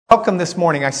Welcome this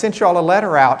morning. I sent you all a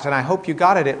letter out, and I hope you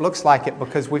got it. It looks like it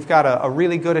because we've got a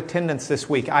really good attendance this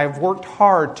week. I've worked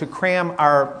hard to cram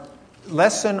our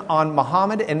lesson on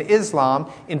Muhammad and Islam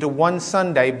into one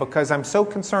Sunday because I'm so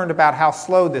concerned about how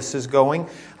slow this is going.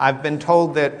 I've been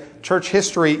told that church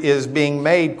history is being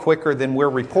made quicker than we're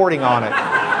reporting on it.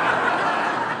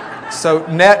 So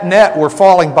net, we're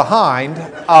falling behind.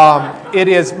 It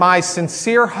is my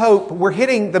sincere hope. We're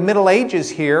hitting the Middle Ages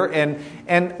here,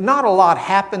 and not a lot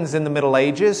happens in the Middle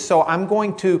Ages, so I'm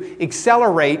going to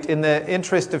accelerate in the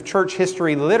interest of church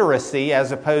history literacy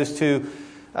as opposed to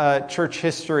church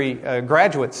history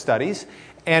graduate studies.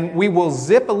 And we will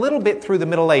zip a little bit through the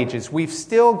Middle Ages. We've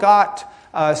still got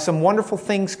some wonderful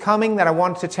things coming that I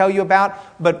wanted to tell you about.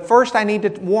 But first I need to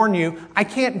warn you, I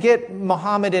can't get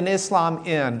Muhammad and Islam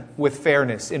in with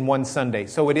fairness in one Sunday.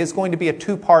 So it is going to be a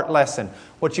two-part lesson.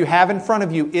 What you have in front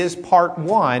of you is part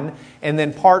one, and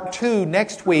then part two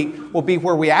next week will be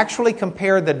where we actually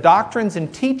compare the doctrines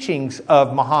and teachings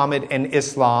of Muhammad and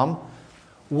Islam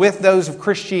with those of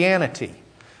Christianity.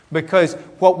 Because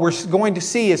what we're going to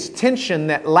see is tension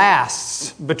that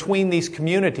lasts between these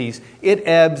communities. It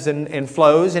ebbs and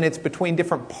flows, and it's between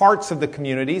different parts of the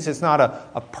communities. It's not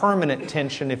a permanent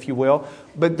tension, if you will.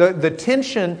 But the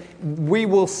tension we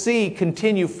will see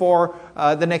continue for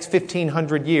the next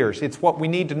 1,500 years. It's what we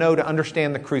need to know to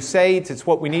understand the Crusades. It's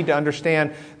what we need to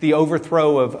understand the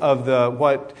overthrow of the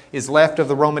what is left of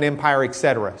the Roman Empire,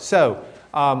 etc. So,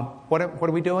 what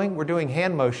are we doing? We're doing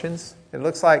hand motions. It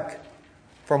looks like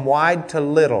from wide to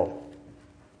little,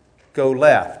 go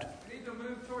left. We need to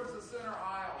move towards the center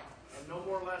aisle. No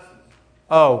more lessons.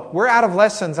 Oh, we're out of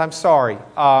lessons. I'm sorry.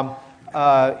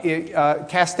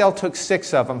 Castell took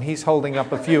 6 of them. He's holding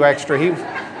up a few extra.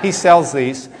 He sells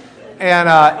these. And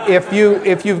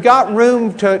if you've got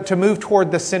room to move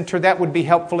toward the center, that would be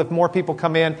helpful if more people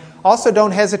come in. Also,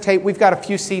 don't hesitate. We've got a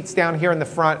few seats down here in the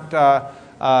front.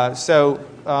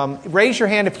 Raise your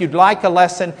hand if you'd like a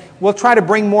lesson. We'll try to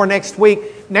bring more next week.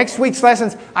 Next week's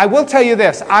lessons, I will tell you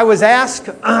this. I was asked,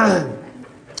 and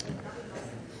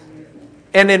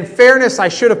in fairness, I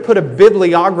should have put a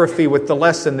bibliography with the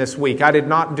lesson this week. I did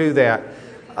not do that.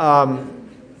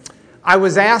 I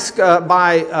was asked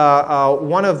by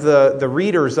one of the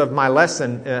readers of my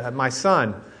lesson, my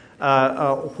son,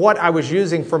 what I was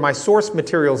using for my source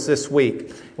materials this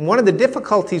week. And one of the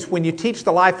difficulties when you teach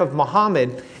the life of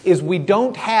Muhammad is we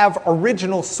don't have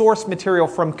original source material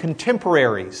from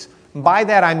contemporaries. By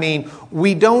that I mean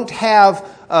we don't have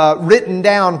written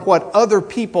down what other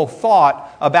people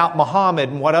thought about Muhammad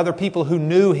and what other people who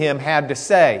knew him had to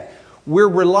say. We're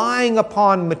relying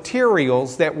upon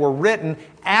materials that were written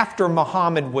after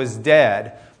Muhammad was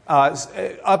dead,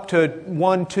 up to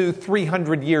 100, 200,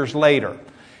 300 years later.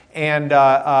 And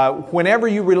whenever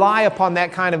you rely upon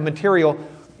that kind of material,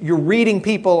 you're reading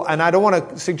people, and I don't want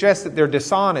to suggest that they're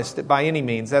dishonest by any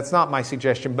means. That's not my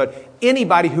suggestion. But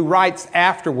anybody who writes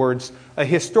afterwards, a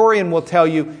historian will tell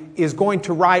you, is going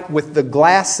to write with the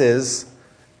glasses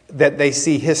that they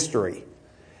see history.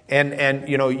 And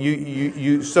you know,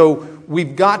 so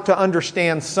we've got to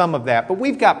understand some of that. But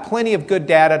we've got plenty of good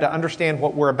data to understand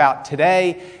what we're about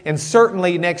today. And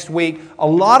certainly next week, a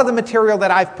lot of the material that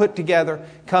I've put together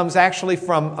comes actually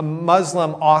from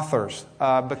Muslim authors,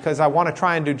 because I want to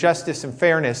try and do justice and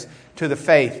fairness to the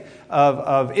faith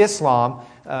of Islam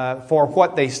for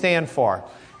what they stand for.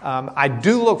 I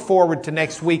do look forward to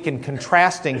next week in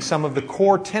contrasting some of the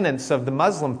core tenets of the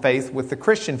Muslim faith with the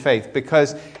Christian faith,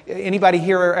 because anybody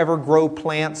here ever grow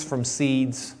plants from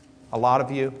seeds? A lot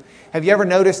of you. Have you ever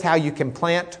noticed how you can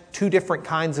plant 2 different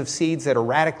kinds of seeds that are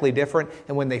radically different,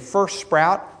 and when they first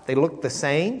sprout, they look the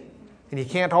same, and you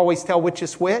can't always tell which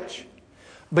is which?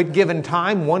 But given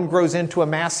time, one grows into a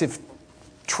massive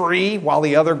tree while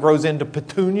the other grows into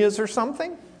petunias or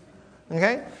something.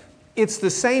 Okay? It's the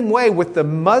same way with the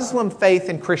Muslim faith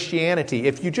and Christianity.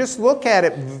 If you just look at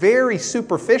it very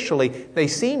superficially, they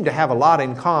seem to have a lot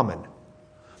in common.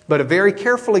 But a very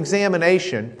careful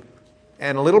examination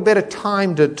and a little bit of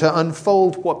time to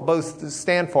unfold what both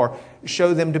stand for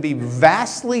show them to be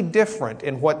vastly different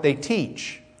in what they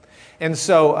teach. And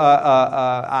so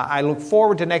I look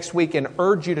forward to next week and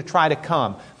urge you to try to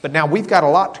come. But now we've got a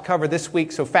lot to cover this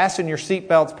week, so fasten your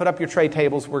seatbelts, put up your tray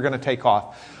tables, we're going to take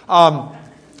off.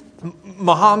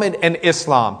 Muhammad and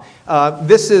Islam.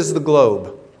 This is the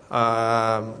globe.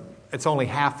 It's only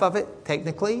half of it,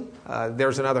 technically.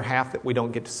 There's another half that we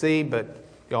don't get to see, but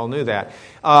you all knew that.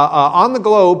 On the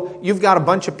globe, you've got a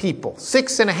bunch of people.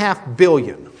 6.5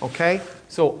 billion, okay?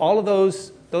 So all of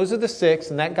those are the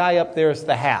 6, and that guy up there is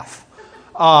the half.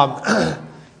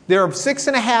 There are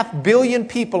 6.5 billion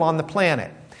people on the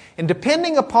planet. And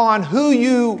depending upon who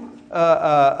you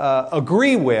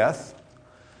agree with,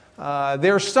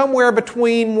 there's somewhere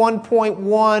between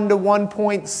 1.1 to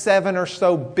 1.7 or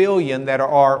so billion that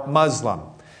are Muslim.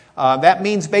 That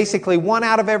means basically 1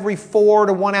 out of every 4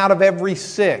 to 1 out of every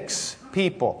 6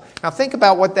 people. Now think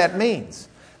about what that means.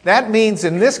 That means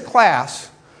in this class,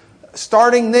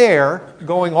 starting there,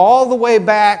 going all the way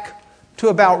back to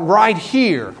about right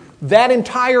here, that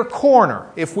entire corner,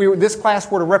 if this class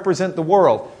were to represent the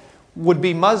world, would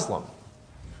be Muslim.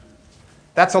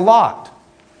 That's a lot.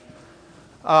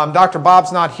 Dr.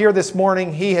 Bob's not here this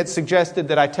morning. He had suggested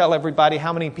that I tell everybody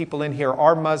how many people in here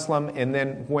are Muslim, and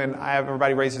then when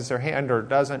everybody raises their hand or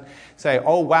doesn't, say,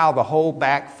 oh wow, the whole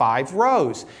back 5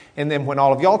 rows. And then when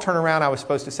all of y'all turn around, I was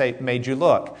supposed to say, made you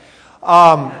look.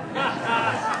 But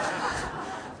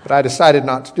I decided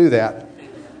not to do that.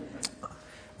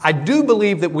 I do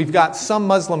believe that we've got some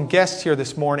Muslim guests here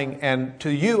this morning, and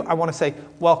to you, I want to say,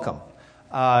 welcome.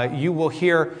 You will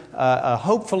hear,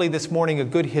 hopefully this morning, a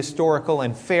good historical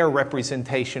and fair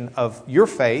representation of your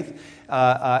faith.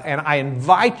 And I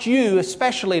invite you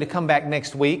especially to come back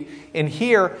next week and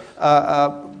hear,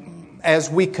 as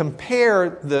we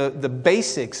compare the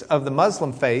basics of the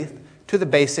Muslim faith to the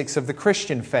basics of the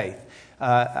Christian faith.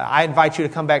 I invite you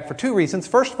to come back for 2 reasons.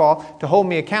 First of all, to hold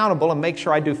me accountable and make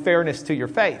sure I do fairness to your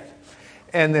faith.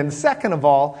 And then second of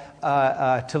all,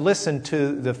 to listen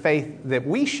to the faith that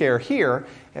we share here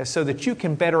so that you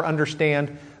can better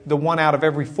understand the 1 out of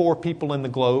every 4 people in the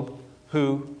globe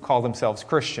who call themselves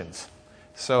Christians.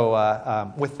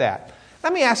 So with that,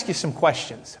 let me ask you some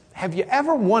questions. Have you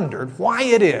ever wondered why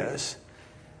it is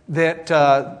that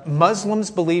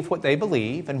Muslims believe what they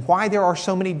believe and why there are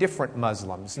so many different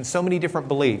Muslims and so many different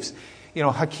beliefs? You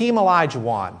know, Hakeem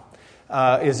Olajuwon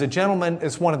is a gentleman,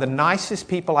 is one of the nicest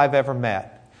people I've ever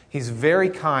met. He's very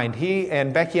kind. He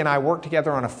and Becky and I worked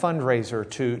together on a fundraiser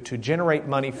to generate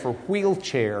money for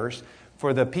wheelchairs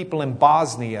for the people in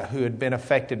Bosnia who had been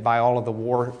affected by all of the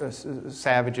war,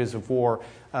 savages of war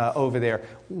over there.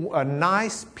 A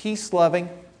nice, peace-loving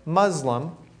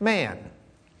Muslim man.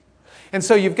 And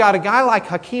so you've got a guy like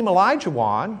Hakeem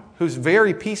Olajuwon who's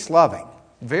very peace-loving,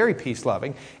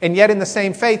 and yet in the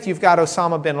same faith you've got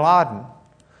Osama bin Laden,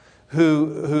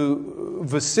 who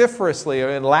vociferously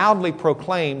and loudly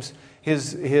proclaims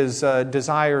his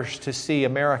desires to see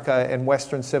America and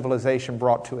Western civilization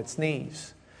brought to its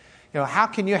knees. You know, how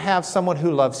can you have someone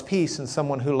who loves peace and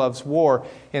someone who loves war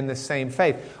in the same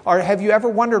faith? Or have you ever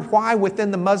wondered why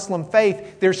within the Muslim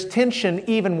faith there's tension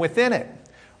even within it?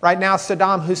 Right now,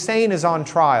 Saddam Hussein is on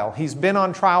trial. He's been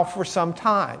on trial for some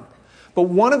time. But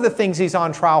one of the things he's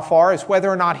on trial for is whether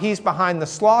or not he's behind the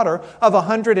slaughter of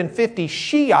 150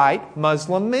 Shiite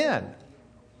Muslim men.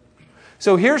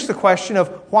 So here's the question of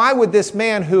why would this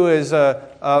man who is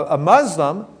a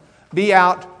Muslim be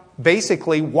out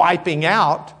basically wiping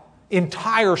out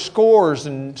entire scores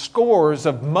and scores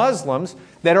of Muslims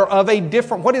that are of a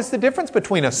different... What is the difference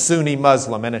between a Sunni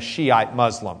Muslim and a Shiite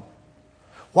Muslim?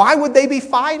 Why would they be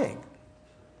fighting?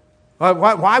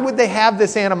 Why would they have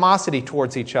this animosity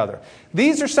towards each other?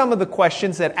 These are some of the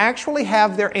questions that actually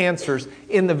have their answers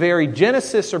in the very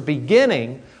genesis or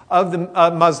beginning of the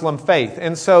Muslim faith.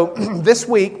 And so this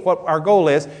week, what our goal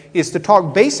is to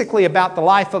talk basically about the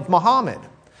life of Muhammad.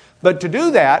 But to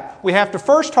do that, we have to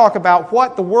first talk about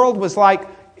what the world was like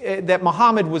that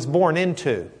Muhammad was born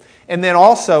into. And then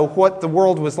also what the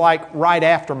world was like right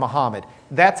after Muhammad.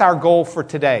 That's our goal for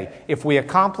today. If we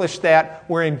accomplish that,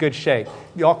 we're in good shape.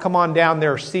 Y'all come on down.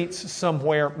 There are seats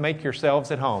somewhere. Make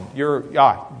yourselves at home.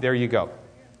 There you go.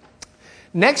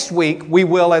 Next week, we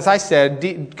will, as I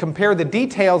said, compare the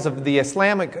details of the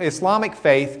Islamic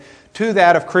faith to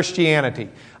that of Christianity.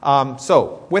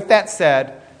 So, with that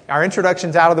said, our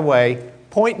introduction's out of the way.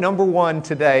 Point number 1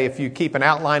 today, if you keep an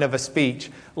outline of a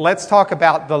speech, let's talk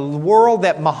about the world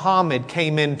that Muhammad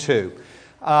came into.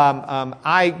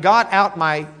 I got out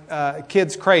my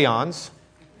kids' crayons.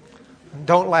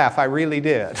 Don't laugh, I really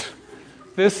did.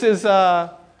 This is,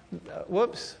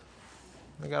 whoops,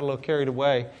 I got a little carried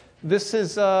away. This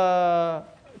is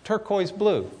turquoise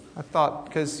blue. I thought,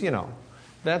 because,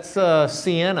 that's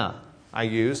sienna I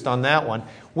used on that one.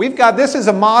 This is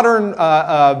a modern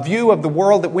view of the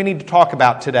world that we need to talk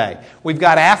about today. We've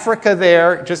got Africa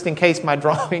there, just in case my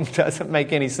drawing doesn't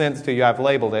make any sense to you, I've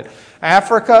labeled it.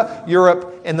 Africa,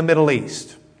 Europe, and the Middle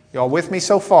East. You all with me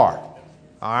so far?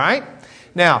 All right?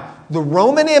 Now, the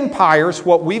Roman Empire is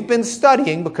what we've been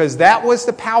studying because that was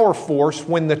the power force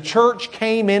when the church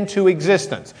came into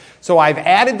existence. So I've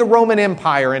added the Roman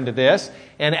Empire into this,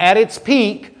 and at its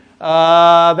peak,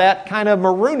 that kind of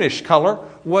maroonish color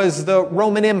was the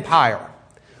Roman Empire.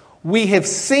 We have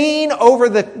seen over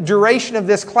the duration of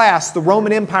this class the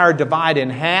Roman Empire divide in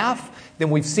half Then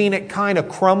we've seen it kind of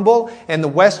crumble and the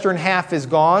western half is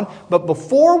gone. But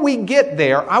before we get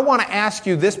there, I want to ask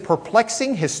you this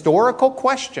perplexing historical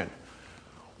question.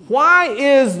 Why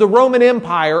is the Roman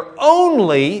Empire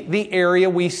only the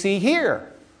area we see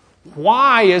here?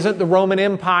 Why isn't the Roman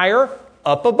Empire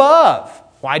up above?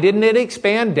 Why didn't it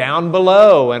expand down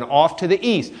below and off to the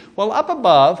east? Well, up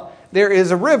above, there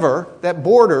is a river that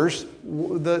borders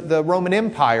the Roman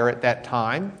Empire at that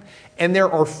time. And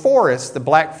there are forests, the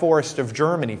Black Forest of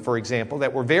Germany, for example,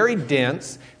 that were very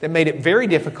dense, that made it very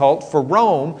difficult for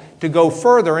Rome to go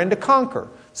further and to conquer.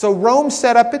 So Rome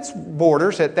set up its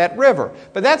borders at that river.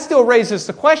 But that still raises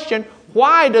the question,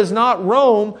 why does not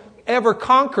Rome ever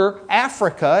conquer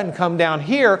Africa and come down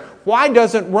here? Why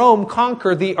doesn't Rome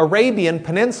conquer the Arabian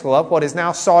Peninsula, what is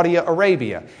now Saudi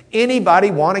Arabia? Anybody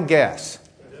want to guess?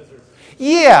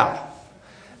 Yeah,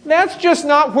 that's just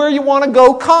not where you want to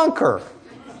go conquer.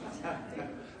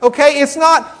 Okay,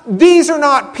 these are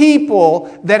not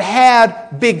people that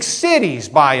had big cities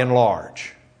by and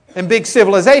large and big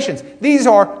civilizations. These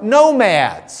are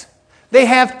nomads. They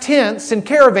have tents and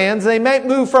caravans. They may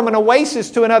move from an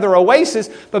oasis to another oasis,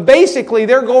 but basically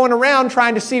they're going around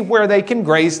trying to see where they can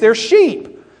graze their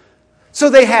sheep. So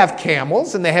they have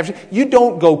camels and you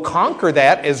don't go conquer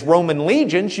that as Roman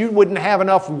legions. You wouldn't have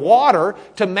enough water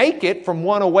to make it from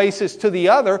one oasis to the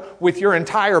other with your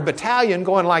entire battalion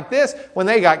going like this when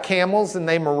they got camels and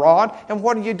they maraud. And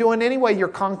what are you doing anyway? You're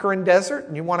conquering desert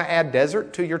and you want to add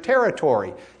desert to your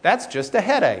territory. That's just a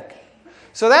headache.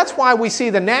 So that's why we see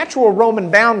the natural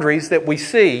Roman boundaries that we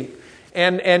see,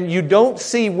 and you don't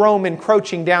see Rome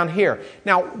encroaching down here.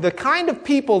 Now, the kind of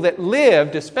people that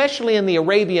lived, especially in the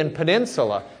Arabian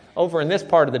Peninsula, over in this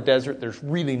part of the desert, there's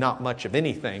really not much of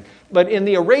anything. But in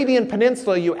the Arabian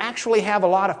Peninsula, you actually have a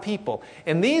lot of people.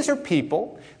 And these are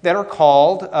people that are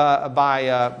called,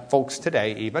 by folks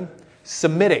today even,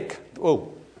 Semitic.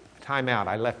 Oh, time out,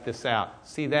 I left this out.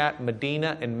 See that?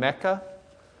 Medina and Mecca?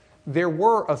 There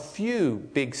were a few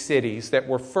big cities that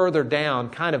were further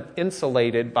down, kind of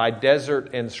insulated by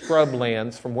desert and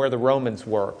scrublands from where the Romans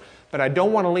were. But I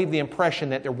don't want to leave the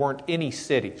impression that there weren't any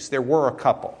cities. There were a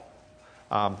couple.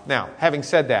 Now, having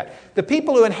said that, the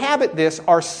people who inhabit this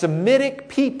are Semitic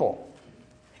people.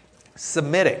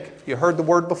 Semitic. You heard the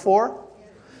word before?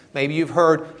 Maybe you've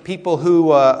heard people who,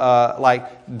 like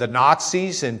the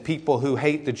Nazis and people who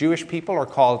hate the Jewish people are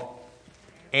called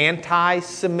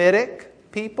anti-Semitic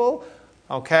people.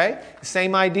 Okay?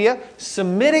 Same idea.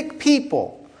 Semitic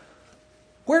people.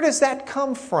 Where does that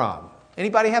come from?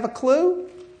 Anybody have a clue?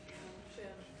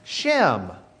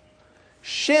 Shem.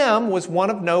 Shem was one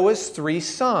of Noah's 3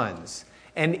 sons.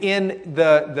 And in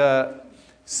the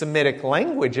Semitic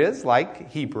languages,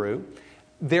 like Hebrew,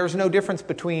 there's no difference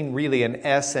between really an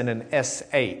S and an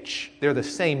SH. They're the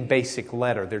same basic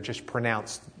letter. They're just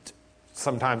pronounced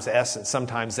sometimes S and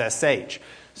sometimes SH.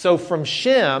 So from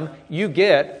Shem, you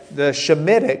get the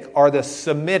Shemitic or the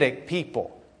Semitic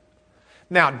people.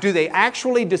 Now, do they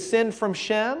actually descend from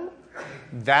Shem?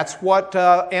 That's what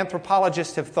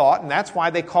anthropologists have thought, and that's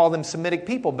why they call them Semitic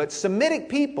people. But Semitic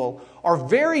people are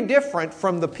very different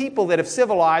from the people that have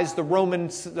civilized the Roman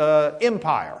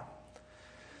Empire.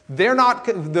 They're not,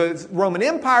 the Roman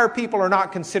Empire people are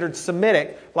not considered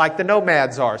Semitic like the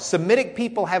nomads are. Semitic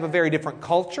people have a very different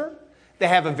culture. They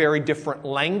have a very different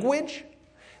language.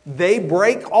 They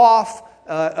break off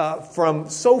from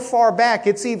so far back,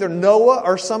 it's either Noah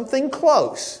or something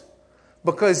close.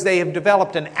 Because they have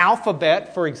developed an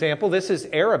alphabet, for example, this is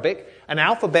Arabic, an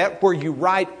alphabet where you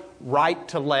write right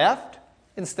to left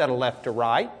instead of left to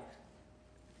right.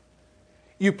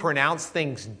 You pronounce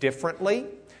things differently.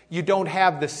 You don't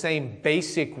have the same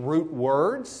basic root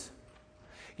words.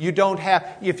 You don't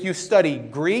have, if you study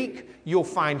Greek, you'll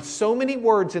find so many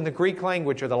words in the Greek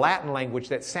language or the Latin language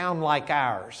that sound like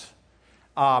ours.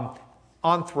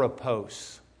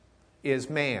 Anthropos is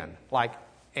man, like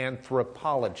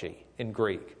anthropology in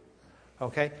Greek.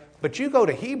 Okay? But you go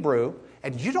to Hebrew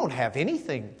and you don't have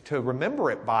anything to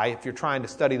remember it by if you're trying to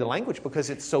study the language because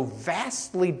it's so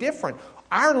vastly different.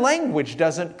 Our language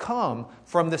doesn't come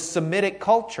from the Semitic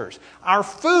cultures. Our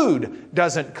food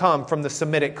doesn't come from the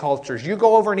Semitic cultures. You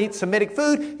go over and eat Semitic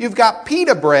food, you've got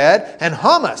pita bread and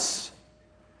hummus.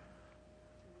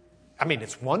 I mean,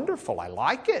 it's wonderful. I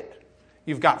like it.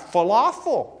 You've got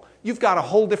falafel. You've got a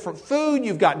whole different food.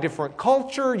 You've got different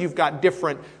culture. You've got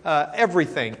different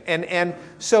everything. And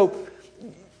so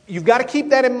you've got to keep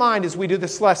that in mind as we do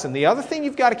this lesson. The other thing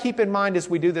you've got to keep in mind as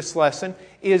we do this lesson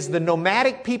is the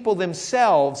nomadic people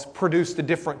themselves produced a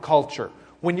different culture.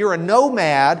 When you're a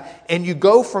nomad and you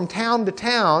go from town to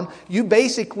town, you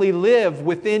basically live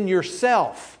within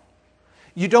yourself.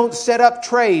 You don't set up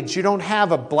trades. You don't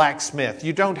have a blacksmith.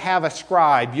 You don't have a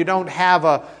scribe. You don't have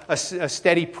a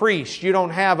steady priest. You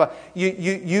don't have a...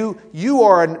 You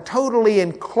are a totally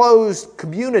enclosed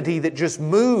community that just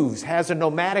moves, has a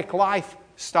nomadic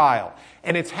lifestyle.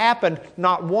 And it's happened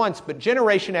not once, but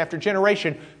generation after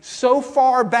generation, so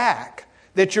far back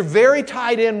that you're very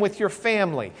tied in with your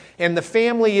family. And the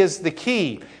family is the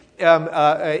key.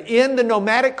 In the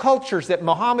nomadic cultures that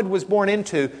Muhammad was born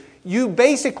into, you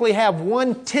basically have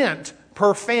one tent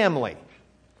per family.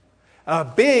 A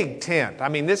big tent. I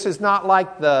mean, this is not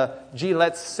like the, gee,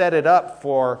 let's set it up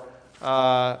for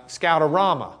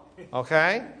Scoutorama.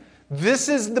 Okay? This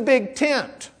is the big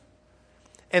tent.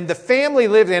 And the family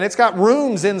lives in it. It's got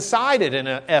rooms inside it in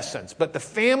essence. But the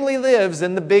family lives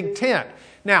in the big tent.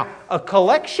 Now, a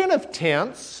collection of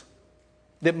tents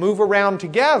that move around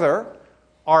together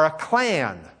are a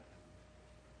clan.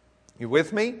 You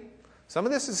with me? Some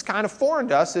of this is kind of foreign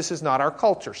to us. This is not our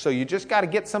culture. So you just got to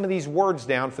get some of these words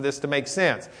down for this to make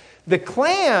sense. The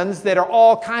clans that are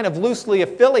all kind of loosely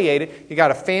affiliated, you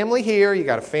got a family here, you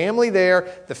got a family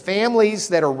there. The families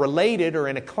that are related are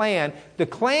in a clan. The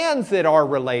clans that are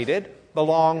related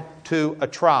belong to a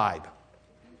tribe.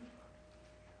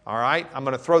 All right, I'm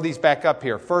going to throw these back up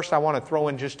here. First, I want to throw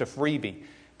in just a freebie.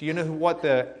 Do you know what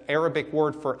the Arabic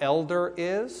word for elder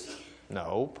is?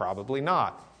 No, probably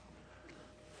not.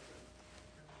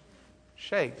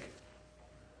 Sheikh.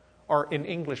 Or in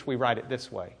English, we write it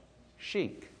this way,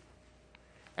 sheik.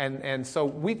 And so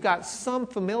we've got some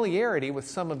familiarity with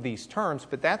some of these terms,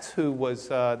 but that's who was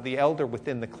the elder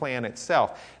within the clan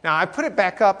itself. Now, I put it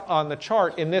back up on the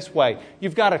chart in this way.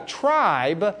 You've got a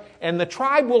tribe, and the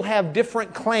tribe will have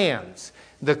different clans.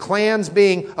 The clans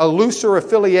being a looser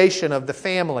affiliation of the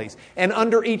families. And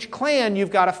under each clan,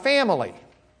 you've got a family.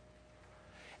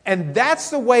 And that's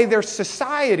the way their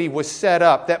society was set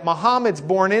up that Muhammad's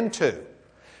born into.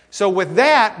 So with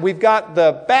that, we've got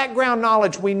the background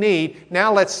knowledge we need.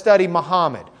 Now let's study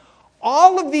Muhammad.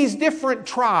 All of these different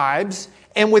tribes,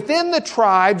 and within the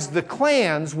tribes, the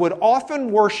clans would often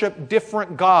worship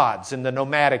different gods in the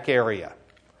nomadic area.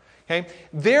 Okay?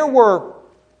 There were,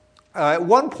 at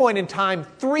one point in time,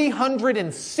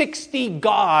 360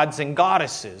 gods and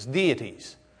goddesses,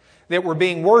 deities, that were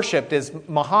being worshipped as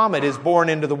Muhammad is born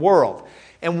into the world.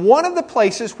 And one of the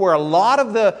places where a lot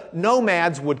of the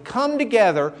nomads would come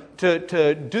together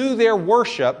to do their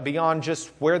worship beyond just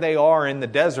where they are in the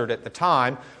desert at the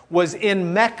time was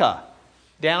in Mecca,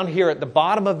 down here at the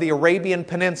bottom of the Arabian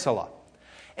Peninsula.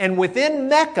 And within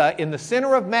Mecca, in the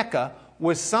center of Mecca,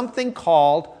 was something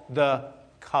called the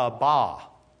Kaaba.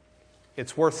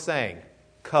 It's worth saying.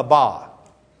 Kaaba.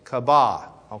 Kaaba.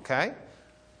 Okay?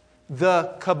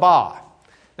 The Kaaba.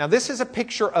 Now, this is a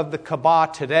picture of the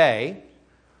Kaaba today.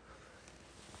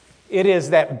 It is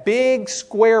that big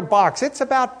square box. It's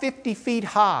about 50 feet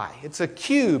high. It's a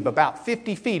cube about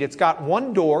 50 feet. It's got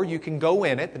one door. You can go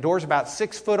in it. The door's about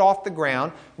 6 foot off the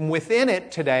ground. And within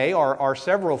it today are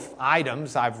several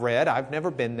items I've read. I've never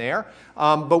been there.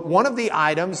 But one of the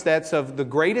items that's of the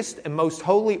greatest and most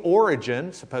holy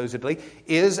origin, supposedly,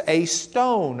 is a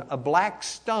stone, a black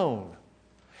stone.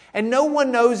 And no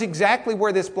one knows exactly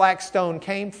where this black stone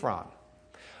came from.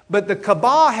 But the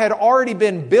Kaaba had already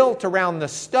been built around the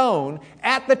stone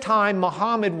at the time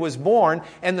Muhammad was born,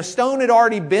 and the stone had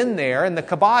already been there, and the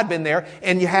Kaaba had been there,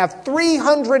 and you have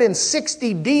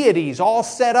 360 deities all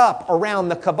set up around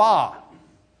the Kaaba.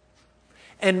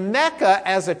 And Mecca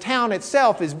as a town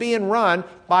itself is being run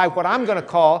by what I'm going to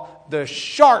call the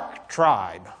Shark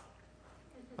tribe.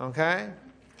 Okay?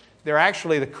 They're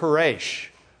actually the Quraysh.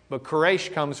 But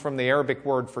Quraysh comes from the Arabic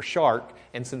word for shark,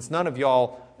 and since none of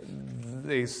y'all,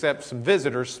 except some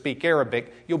visitors, speak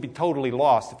Arabic, you'll be totally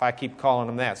lost if I keep calling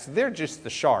them that. So they're just the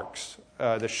sharks,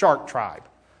 the shark tribe.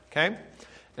 Okay?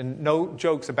 And no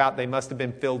jokes about they must have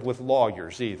been filled with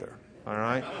lawyers either. All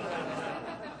right?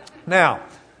 Now,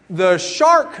 the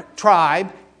shark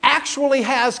tribe actually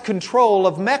has control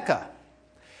of Mecca.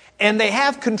 And they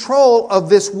have control of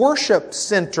this worship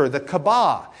center, the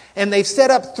Kaaba. And they've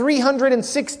set up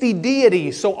 360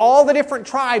 deities so all the different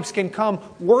tribes can come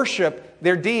worship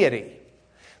their deity.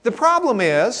 The problem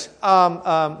is,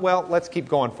 well, let's keep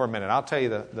going for a minute. I'll tell you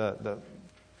the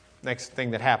next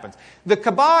thing that happens. The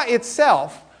Kaaba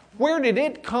itself, where did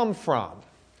it come from?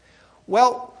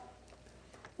 Well,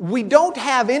 we don't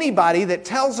have anybody that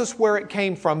tells us where it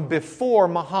came from before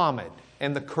Muhammad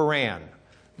and the Quran.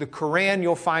 The Quran,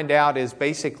 you'll find out, is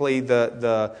basically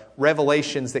the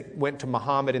revelations that went to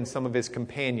Muhammad and some of his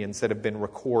companions that have been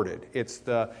recorded. It's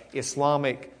the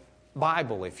Islamic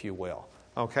Bible, if you will.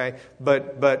 Okay,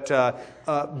 but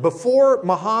before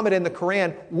Muhammad and the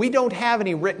Quran, we don't have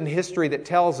any written history that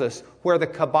tells us where the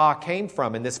Kaaba came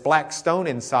from and this black stone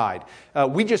inside.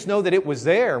 We just know that it was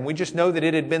there, and we just know that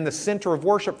it had been the center of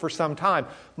worship for some time.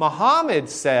 Muhammad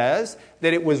says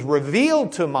that it was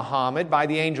revealed to Muhammad by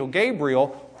the angel Gabriel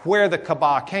where the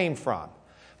Kaaba came from.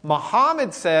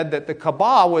 Muhammad said that the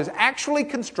Kaaba was actually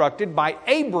constructed by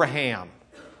Abraham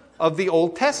of the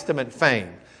Old Testament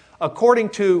fame. According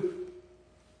to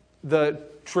the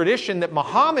tradition that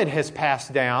Muhammad has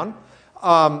passed down,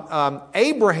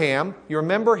 Abraham, you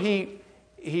remember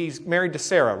he's married to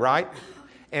Sarah, right?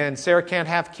 And Sarah can't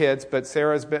have kids, but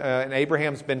and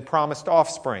Abraham's been promised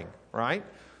offspring, right?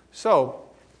 So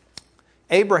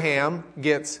Abraham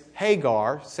gets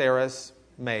Hagar, Sarah's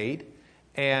maid,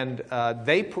 and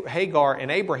Hagar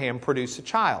and Abraham produce a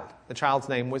child. The child's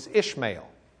name was Ishmael.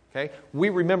 Okay, we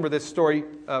remember this story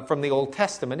from the Old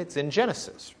Testament. It's in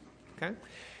Genesis. Okay.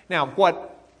 Now,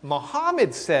 what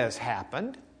Muhammad says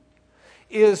happened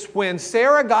is when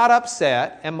Sarah got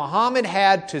upset and Muhammad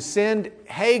had to send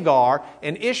Hagar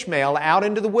and Ishmael out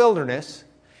into the wilderness,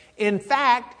 in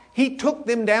fact, he took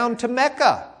them down to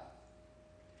Mecca.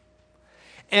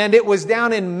 And it was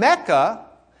down in Mecca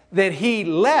that he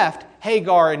left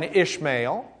Hagar and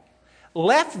Ishmael,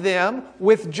 left them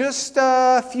with just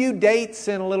a few dates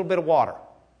and a little bit of water.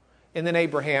 And then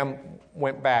Abraham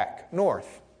went back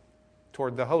north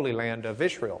toward the Holy Land of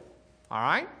Israel. All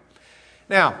right?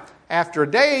 Now, after a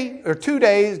day or 2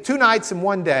 days, 2 nights and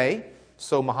 1 day,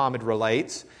 so Muhammad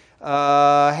relates,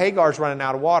 Hagar's running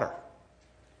out of water.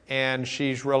 And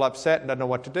she's real upset and doesn't know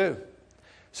what to do.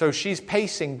 So she's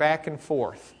pacing back and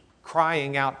forth,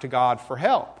 crying out to God for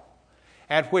help.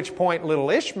 At which point little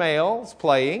Ishmael's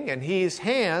playing, and his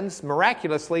hands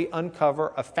miraculously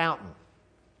uncover a fountain.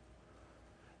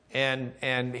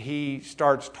 And he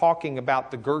starts talking about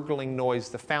the gurgling noise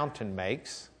the fountain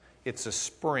makes. It's a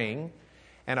spring.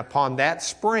 And upon that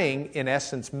spring, in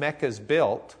essence, Mecca's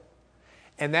built.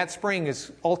 And that spring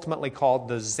is ultimately called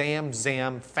the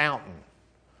Zamzam Fountain,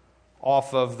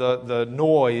 off of the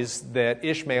noise that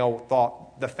Ishmael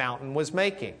thought the fountain was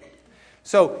making.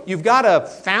 So you've got a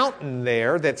fountain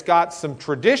there that's got some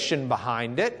tradition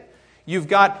behind it. You've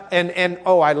got,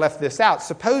 I left this out.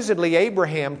 Supposedly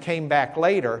Abraham came back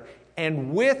later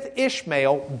and with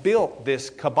Ishmael built this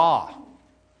Kaaba.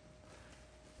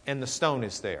 And the stone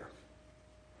is there.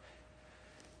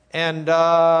 And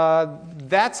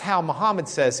that's how Muhammad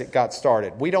says it got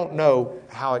started. We don't know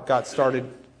how it got started.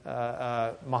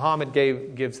 Muhammad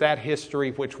gives that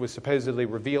history, which was supposedly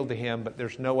revealed to him, but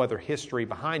there's no other history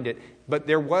behind it. But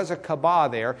there was a Kaaba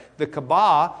there. The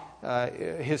Kaaba,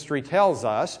 history tells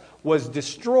us, was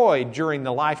destroyed during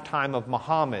the lifetime of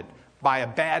Muhammad by a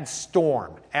bad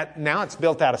storm. Now it's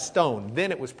built out of stone.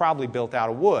 Then it was probably built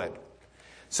out of wood.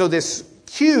 So this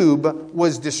cube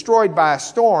was destroyed by a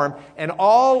storm, and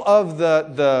all of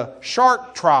the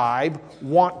shark tribe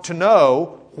want to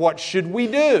know, what should we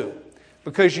do?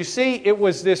 Because you see, it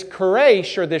was this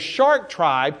Quraysh, or this shark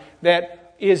tribe,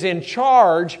 that is in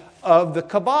charge of the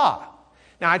Kaaba.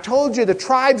 Now, I told you the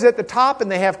tribe's at the top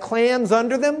and they have clans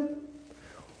under them.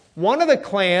 One of the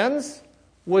clans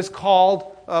was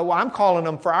called, I'm calling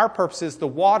them for our purposes, the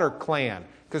Water Clan.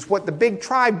 Because what the big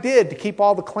tribe did to keep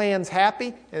all the clans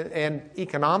happy and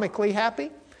economically happy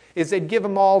is they'd give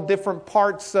them all different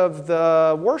parts of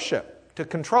the worship to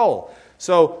control.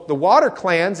 So the Water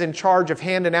Clan's in charge of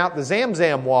handing out the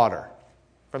Zamzam water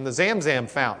from the Zamzam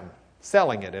fountain,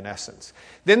 selling it in essence.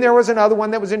 Then there was another one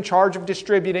that was in charge of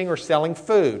distributing or selling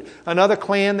food. Another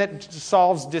clan that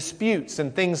solves disputes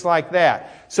and things like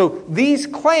that. So these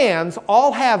clans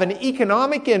all have an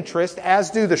economic interest, as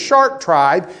do the shark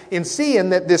tribe, in seeing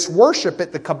that this worship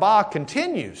at the Kaaba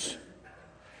continues.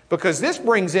 Because this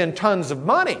brings in tons of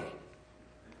money.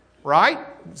 Right?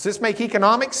 Does this make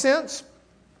economic sense?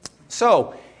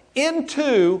 So,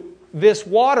 into this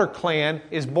Water Clan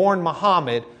is born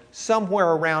Muhammad somewhere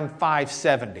around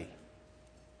 570.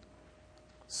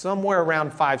 Somewhere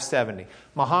around 570.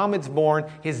 Muhammad's born.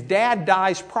 His dad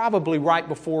dies probably right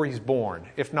before he's born,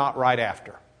 if not right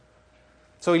after.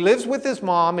 So he lives with his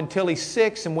mom until he's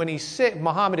 6, and when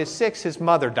Muhammad is 6, his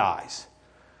mother dies.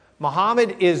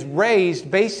 Muhammad is raised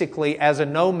basically as a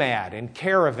nomad in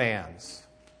caravans.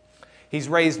 He's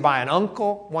raised by an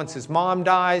uncle once his mom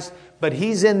dies, but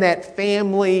he's in that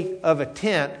family of a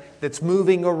tent that's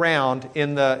moving around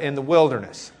in the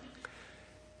wilderness.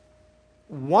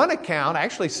 One account,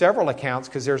 actually several accounts,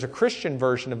 because there's a Christian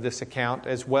version of this account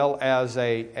as well as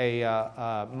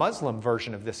a Muslim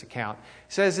version of this account,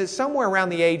 says that somewhere around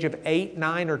the age of 8,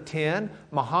 9, or 10,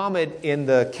 Muhammad in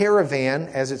the caravan,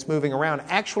 as it's moving around,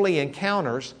 actually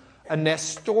encounters a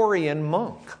Nestorian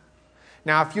monk.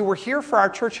 Now, if you were here for our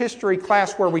church history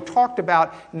class where we talked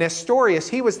about Nestorius,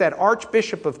 he was that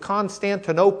Archbishop of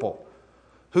Constantinople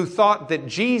who thought that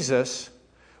Jesus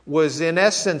was in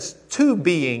essence two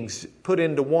beings put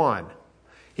into one.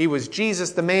 He was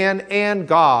Jesus the man and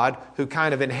God who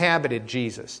kind of inhabited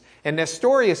Jesus. And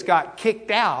Nestorius got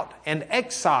kicked out and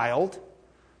exiled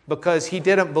because he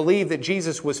didn't believe that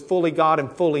Jesus was fully God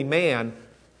and fully man,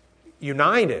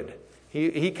 united.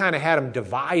 He kind of had them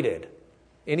divided.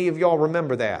 Any of y'all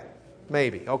remember that?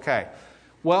 Maybe. Okay.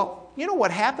 Well, you know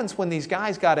what happens when these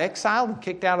guys got exiled and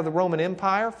kicked out of the Roman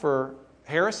Empire for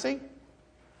heresy?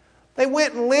 They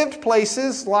went and lived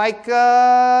places like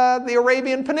the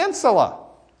Arabian Peninsula.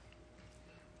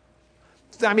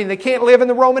 I mean, they can't live in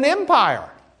the Roman Empire.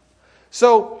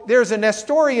 So there's a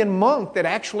Nestorian monk that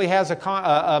actually has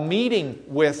a meeting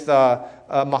with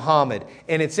Muhammad.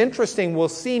 And it's interesting, we'll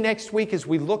see next week as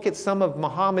we look at some of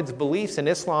Muhammad's beliefs and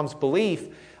Islam's belief,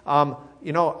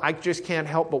 I just can't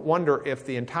help but wonder if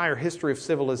the entire history of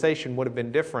civilization would have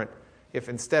been different if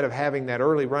instead of having that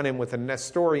early run-in with a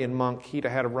Nestorian monk, he'd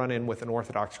have had a run-in with an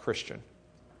Orthodox Christian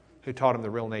who taught him the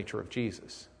real nature of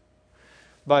Jesus.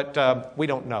 But we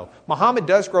don't know. Muhammad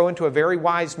does grow into a very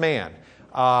wise man.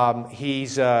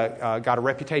 He's got a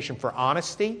reputation for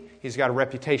honesty. He's got a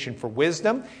reputation for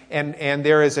wisdom. And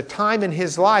there is a time in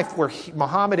his life where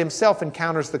Muhammad himself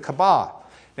encounters the Kaaba.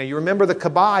 Now, you remember the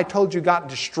Kaaba, I told you, got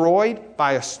destroyed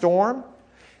by a storm?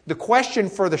 The question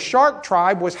for the Shark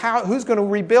tribe was who's going to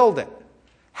rebuild it?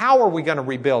 How are we going to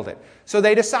rebuild it? So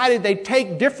they decided they'd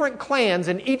take different clans,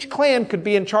 and each clan could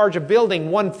be in charge of building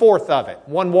 1/4 of it,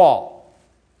 one wall.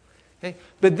 Okay?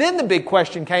 But then the big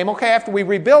question came, okay, after we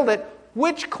rebuild it,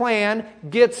 which clan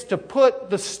gets to put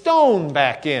the stone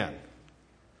back in?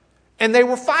 And they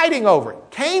were fighting over it,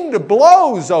 came to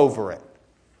blows over it.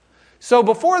 So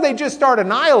before they just start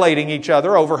annihilating each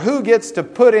other over who gets to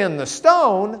put in the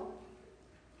stone,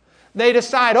 they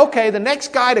decide, okay, the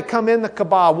next guy to come in the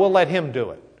Kaaba, we'll let him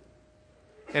do it.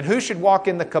 And who should walk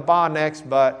in the Kaaba next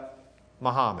but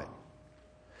Muhammad?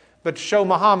 But to show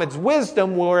Muhammad's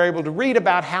wisdom, we're able to read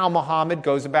about how Muhammad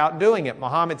goes about doing it.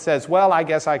 Muhammad says, well, I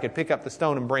guess I could pick up the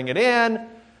stone and bring it in,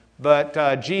 but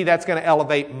that's going to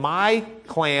elevate my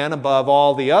clan above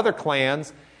all the other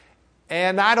clans,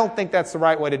 and I don't think that's the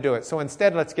right way to do it. So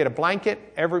instead, let's get a blanket,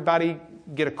 everybody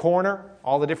get a corner,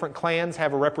 all the different clans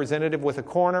have a representative with a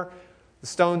corner, the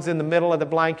stone's in the middle of the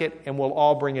blanket, and we'll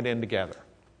all bring it in together.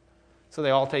 So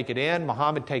they all take it in.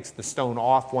 Muhammad takes the stone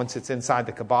off once it's inside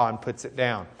the Kaaba and puts it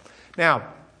down. Now,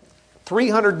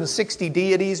 360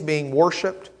 deities being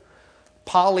worshipped.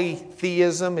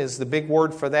 Polytheism is the big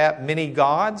word for that, many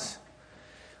gods.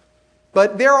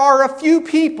 But there are a few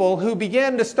people who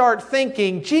begin to start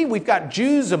thinking, gee, we've got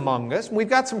Jews among us, we've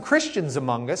got some Christians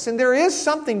among us, and there is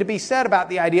something to be said about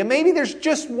the idea, maybe there's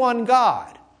just one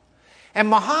God. And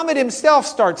Muhammad himself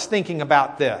starts thinking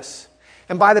about this.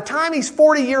 And by the time he's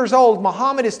 40 years old,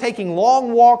 Muhammad is taking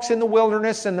long walks in the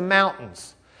wilderness and the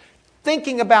mountains,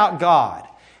 thinking about God.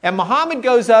 And Muhammad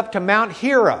goes up to Mount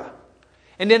Hira.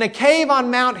 And in a cave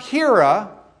on Mount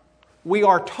Hira, we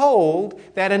are told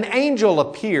that an angel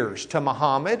appears to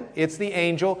Muhammad. It's the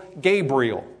angel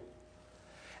Gabriel.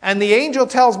 And the angel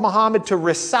tells Muhammad to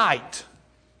recite.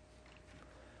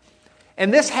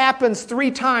 And this happens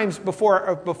 3 times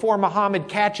before Muhammad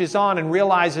catches on and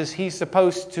realizes he's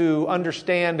supposed to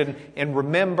understand and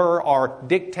remember or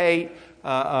dictate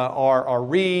or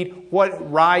read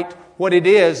what it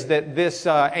is that this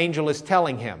angel is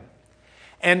telling him.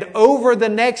 And over the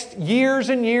next years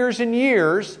and years and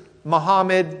years,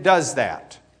 Muhammad does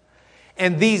that.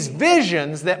 And these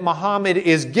visions that Muhammad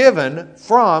is given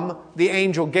from the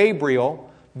angel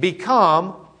Gabriel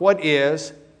become what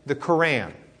is the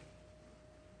Quran.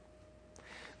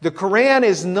 The Quran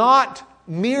is not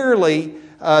merely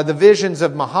the visions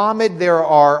of Muhammad. There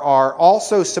are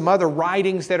also some other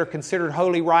writings that are considered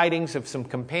holy writings of some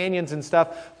companions and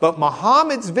stuff. But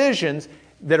Muhammad's visions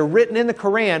that are written in the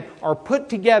Quran are put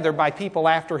together by people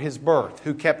after his birth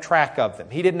who kept track of them.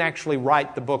 He didn't actually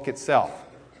write the book itself.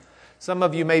 Some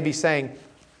of you may be saying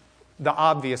the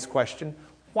obvious question,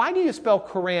 why do you spell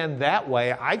Quran that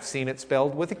way? I've seen it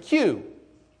spelled with a Q.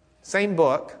 Same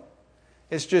book.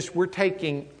 It's just we're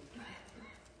taking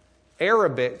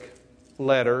Arabic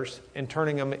letters and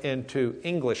turning them into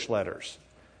English letters.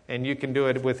 And you can do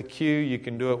it with a Q, you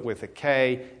can do it with a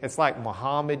K. It's like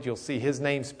Muhammad. You'll see his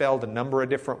name spelled a number of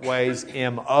different ways,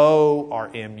 M-O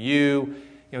or M-U.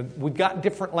 We've got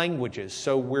different languages,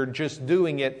 so we're just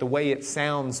doing it the way it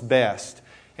sounds best.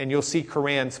 And you'll see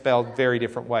Quran spelled very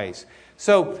different ways.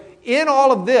 So in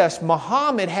all of this,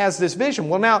 Muhammad has this vision.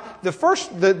 Well, now,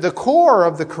 the core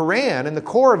of the Quran and the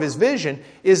core of his vision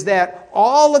is that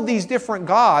all of these different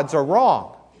gods are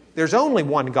wrong. There's only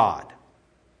one God.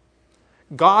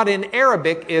 God in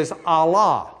Arabic is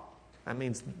Allah. That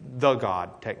means the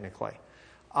God, technically.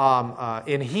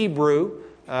 In Hebrew,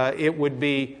 it would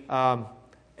be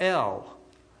El,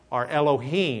 or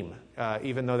Elohim.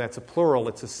 Even though that's a plural,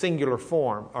 it's a singular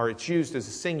form, or it's used as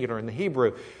a singular in the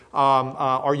Hebrew.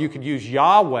 Or you could use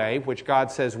Yahweh, which God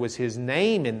says was His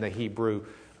name in the Hebrew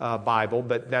Bible,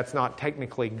 but that's not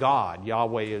technically God.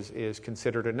 Yahweh is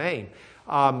considered a name.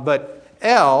 But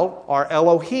El, or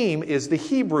Elohim, is the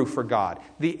Hebrew for God.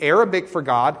 The Arabic for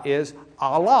God is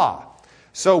Allah.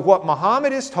 So what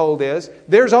Muhammad is told is,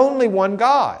 there's only one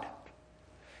God.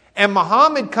 And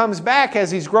Muhammad comes back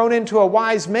as he's grown into a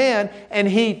wise man, and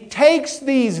he takes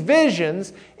these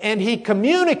visions and he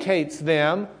communicates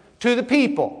them to the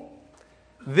people.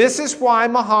 This is why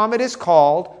Muhammad is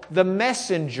called the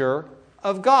messenger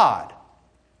of God.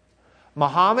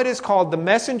 Muhammad is called the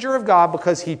messenger of God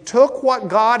because he took what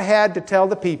God had to tell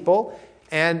the people,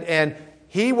 and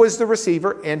he was the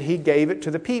receiver, and he gave it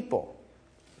to the people.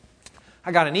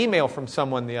 I got an email from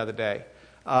someone the other day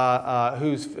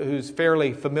who's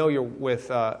fairly familiar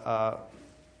with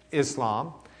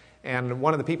Islam. And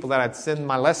one of the people that I'd send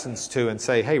my lessons to and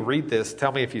say, hey, read this,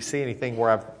 tell me if you see anything where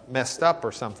I've messed up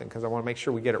or something, because I want to make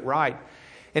sure we get it right.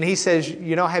 And he says,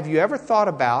 have you ever thought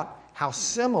about how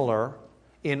similar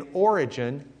in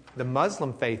origin the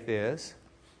Muslim faith is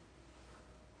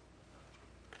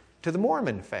to the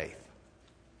Mormon faith?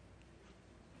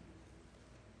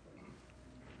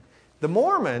 The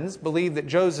Mormons believe that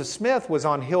Joseph Smith was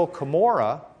on Hill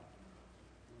Cumorah,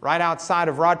 right outside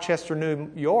of Rochester,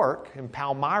 New York, in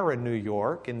Palmyra, New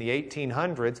York, in the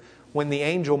 1800s, when the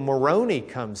angel Moroni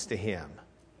comes to him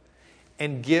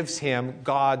and gives him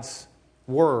God's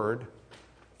word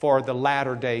for the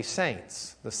latter-day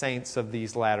saints, the saints of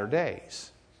these latter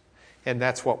days. And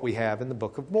that's what we have in the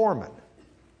Book of Mormon.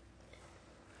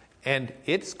 And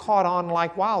it's caught on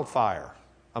like wildfire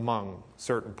among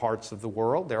certain parts of the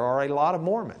world. There are a lot of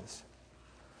Mormons.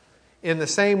 In the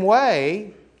same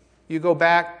way, you go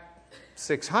back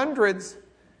 600s,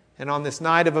 and on this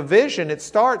night of a vision, it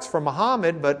starts from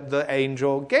Muhammad, but the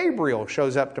angel Gabriel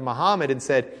shows up to Muhammad and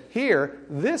said, here,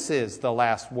 this is the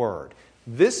last word.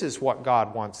 This is what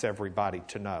God wants everybody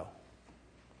to know.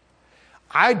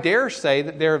 I dare say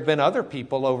that there have been other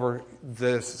people over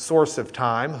the source of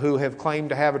time who have claimed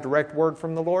to have a direct word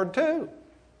from the Lord too.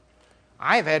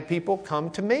 I've had people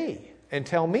come to me and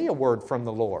tell me a word from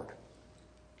the Lord.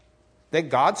 That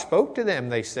God spoke to them,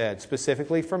 they said,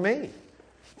 specifically for me.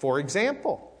 For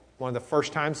example, one of the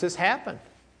first times this happened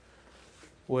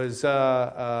was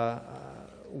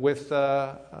with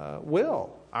Will,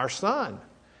 our son.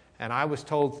 And I was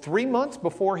told 3 months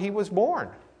before he was born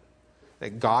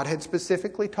that God had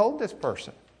specifically told this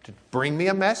person to bring me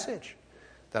a message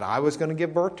that I was going to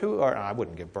give birth to, or I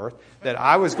wouldn't give birth, that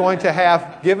I was going to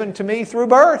have given to me through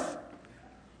birth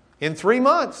in 3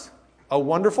 months, a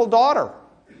wonderful daughter.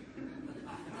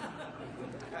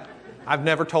 I've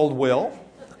never told Will.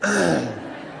 I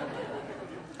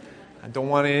don't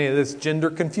want any of this gender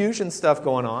confusion stuff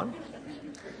going on.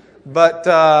 But,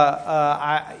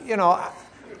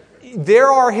 there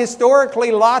are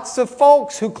historically lots of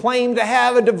folks who claim to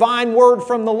have a divine word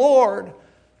from the Lord.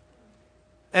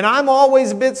 And I'm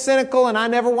always a bit cynical, and I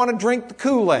never want to drink the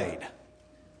Kool-Aid.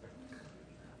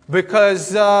 Because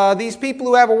these people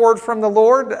who have a word from the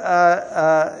Lord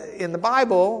in the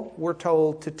Bible, we're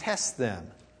told to test them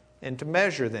and to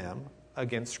measure them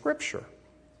against Scripture.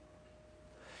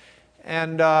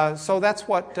 And so that's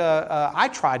what I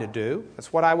try to do.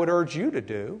 That's what I would urge you to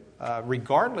do,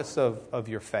 regardless of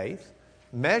your faith.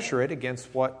 Measure it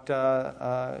against what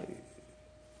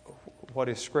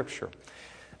is Scripture.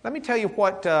 Let me tell you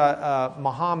what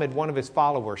Muhammad, one of his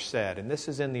followers, said, and this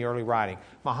is in the early writing.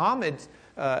 Muhammad's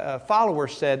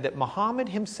followers said that Muhammad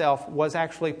himself was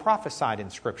actually prophesied in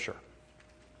Scripture.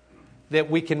 That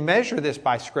we can measure this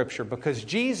by Scripture because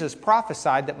Jesus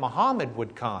prophesied that Muhammad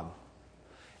would come.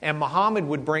 And Muhammad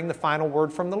would bring the final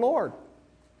word from the Lord.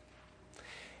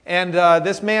 And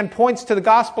this man points to the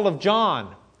Gospel of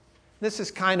John. This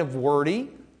is kind of wordy,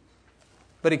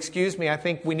 but excuse me, I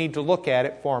think we need to look at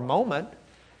it for a moment.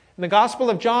 In the Gospel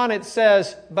of John it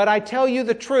says, "But I tell you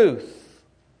the truth."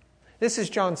 This is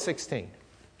John 16,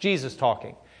 Jesus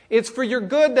talking. "It's for your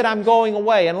good that I'm going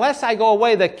away. Unless I go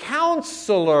away, the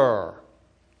Counselor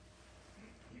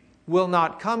will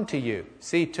not come to you."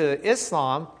 See, to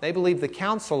Islam, they believe the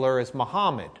Counselor is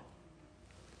Muhammad.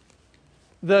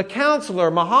 The counselor,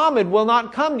 Muhammad, will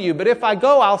not come to you, but if I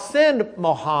go, I'll send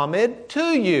Muhammad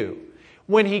to you.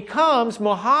 When he comes,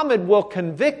 Muhammad will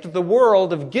convict the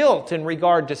world of guilt in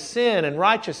regard to sin and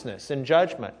righteousness and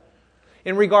judgment.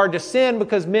 In regard to sin,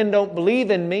 because men don't believe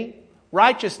in me.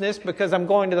 Righteousness, because I'm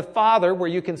going to the Father where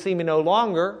you can see me no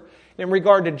longer. In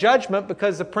regard to judgment,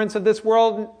 because the prince of this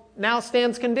world now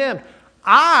stands condemned.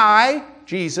 I,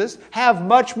 Jesus, have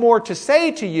much more to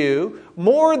say to you,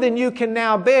 more than you can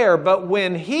now bear. But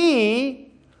when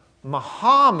He,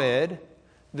 Muhammad,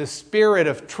 the Spirit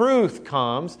of truth,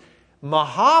 comes,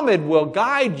 Muhammad will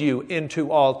guide you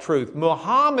into all truth.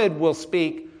 Muhammad will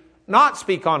not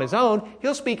speak on his own.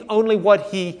 He'll speak only what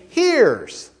he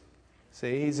hears.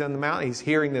 See, he's on the mountain. He's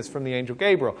hearing this from the angel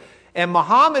Gabriel. And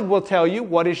Muhammad will tell you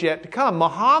what is yet to come.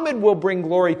 Muhammad will bring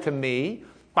glory to me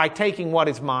by taking what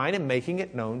is mine and making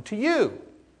it known to you.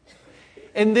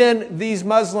 And then these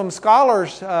Muslim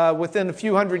scholars, within a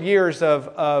few hundred years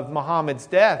of Muhammad's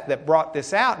death that brought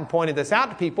this out and pointed this out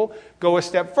to people, go a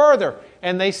step further.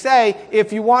 And they say,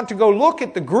 if you want to go look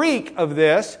at the Greek of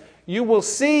this, you will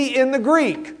see in the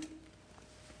Greek,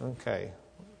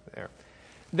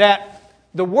 that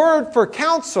the word for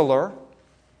counselor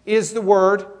is the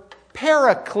word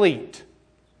paraclete.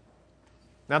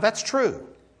 Now that's true.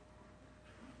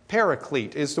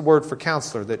 Paraclete is the word for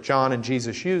counselor that John and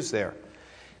Jesus use there.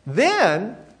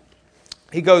 Then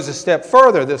he goes a step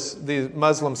further, the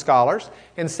Muslim scholars,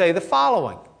 and say the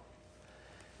following.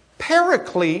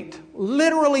 Paraclete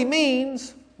literally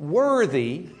means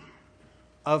worthy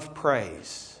of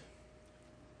praise.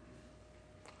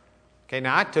 Okay,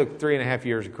 now I took 3.5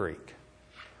 years of Greek.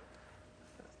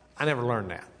 I never learned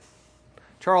that.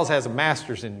 Charles has a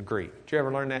master's in Greek. Did you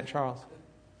ever learn that, Charles?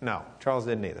 No, Charles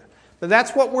didn't either. But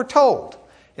that's what we're told.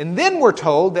 And then we're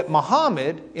told that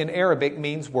Muhammad in Arabic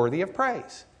means worthy of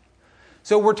praise.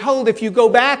 So we're told if you go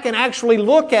back and actually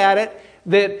look at it,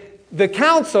 that the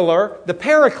counselor, the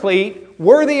paraclete,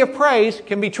 worthy of praise,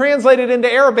 can be translated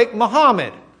into Arabic,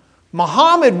 Muhammad.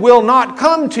 Muhammad will not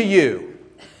come to you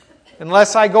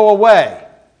unless I go away.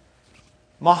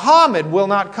 Muhammad will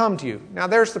not come to you. Now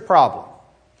there's the problem.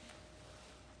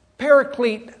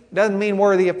 Paraclete doesn't mean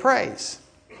worthy of praise.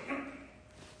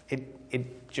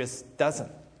 It just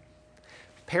doesn't.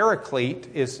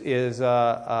 Paraclete is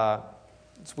so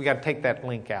we got to take that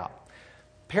link out.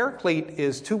 Paraclete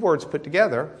is two words put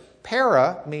together.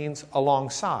 Para means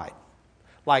alongside.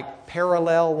 Like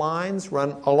parallel lines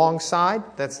run alongside.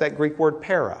 That's that Greek word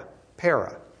para.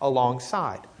 Para,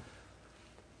 alongside.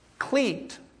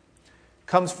 Cleat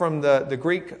comes from the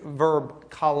Greek verb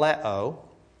kaleo.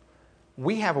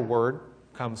 We have a word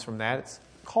comes from that. It's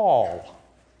call.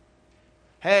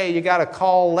 Hey, you got a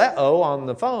call-leo on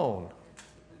the phone.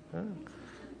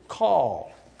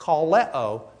 Call.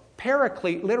 Call-leo.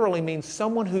 Paraclete literally means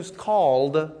someone who's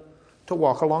called to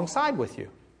walk alongside with you.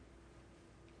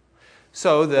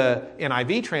 So the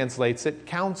NIV translates it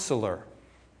counselor.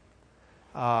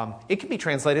 It can be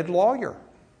translated lawyer.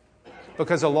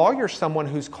 Because a lawyer is someone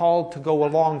who's called to go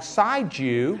alongside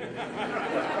you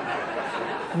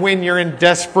when you're in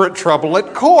desperate trouble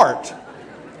at court.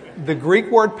 The Greek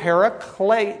word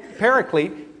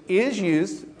paraclete is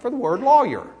used for the word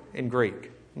lawyer in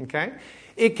Greek. Okay?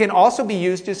 It can also be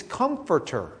used as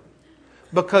comforter.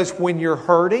 Because when you're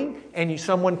hurting and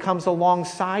someone comes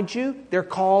alongside you, they're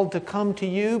called to come to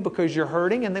you because you're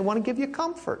hurting and they want to give you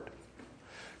comfort.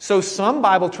 So some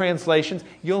Bible translations,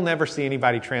 you'll never see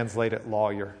anybody translate it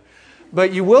lawyer.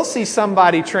 But you will see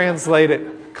somebody translate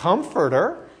it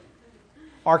comforter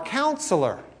or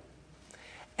counselor.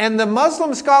 And the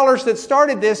Muslim scholars that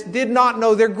started this did not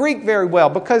know their Greek very well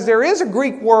because there is a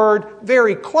Greek word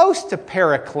very close to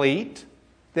paraclete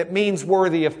that means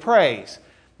worthy of praise.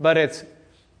 But it's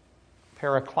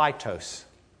parakletos.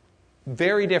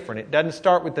 Very different. It doesn't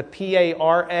start with the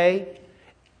P-A-R-A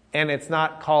and it's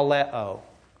not kaleo.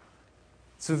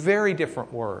 It's a very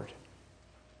different word.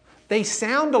 They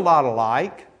sound a lot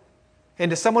alike.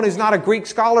 And to someone who's not a Greek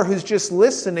scholar who's just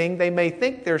listening, they may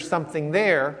think there's something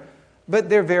there. But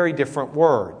they're very different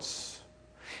words.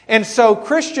 And so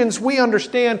Christians, we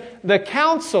understand the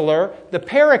counselor, the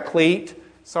paraclete,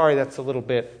 sorry that's a little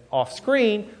bit off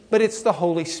screen, but it's the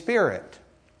Holy Spirit.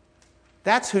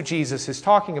 That's who Jesus is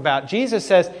talking about. Jesus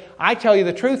says, I tell you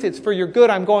the truth, it's for your good,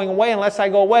 I'm going away. Unless I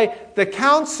go away, the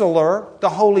counselor, the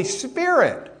Holy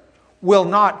Spirit, will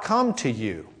not come to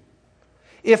you.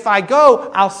 If I go,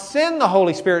 I'll send the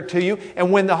Holy Spirit to you,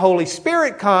 and when the Holy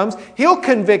Spirit comes, He'll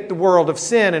convict the world of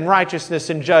sin and righteousness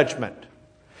and judgment.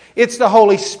 It's the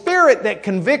Holy Spirit that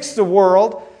convicts the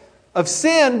world of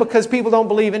sin because people don't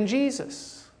believe in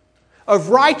Jesus. Of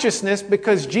righteousness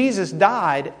because Jesus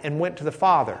died and went to the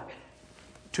Father.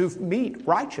 to meet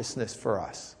righteousness for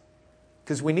us,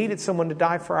 because we needed someone to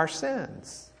die for our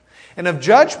sins. And of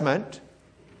judgment,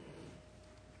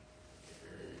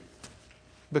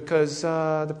 because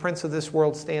the prince of this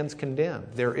world stands condemned.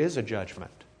 There is a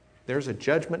judgment. There's a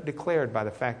judgment declared by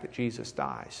the fact that Jesus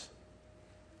dies.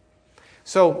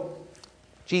 So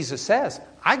Jesus says,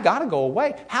 I got to go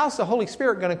away. How's the Holy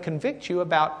Spirit going to convict you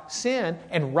about sin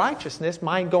and righteousness,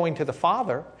 mine going to the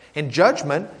Father, and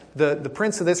judgment, the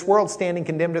prince of this world standing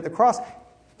condemned at the cross?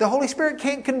 The Holy Spirit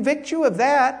can't convict you of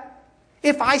that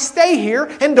if I stay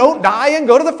here and don't die and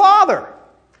go to the Father.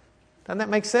 Doesn't that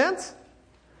make sense?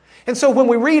 And so when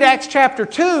we read Acts chapter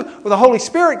 2, where the Holy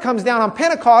Spirit comes down on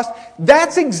Pentecost,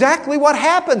 that's exactly what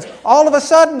happens. All of a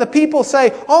sudden, the people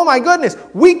say, oh my goodness,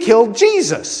 we killed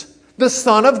Jesus, the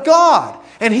Son of God,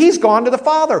 and He's gone to the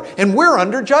Father, and we're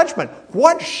under judgment.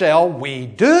 What shall we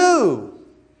do?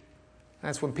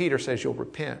 That's when Peter says, you'll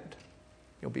repent.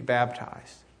 You'll be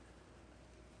baptized.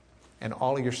 And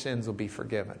all of your sins will be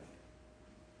forgiven.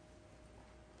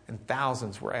 And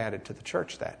thousands were added to the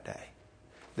church that day.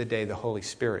 The day the Holy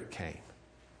Spirit came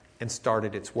and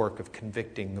started its work of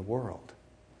convicting the world.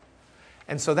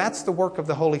 And so that's the work of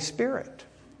the Holy Spirit.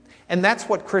 And that's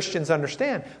what Christians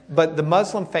understand. But the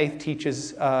Muslim faith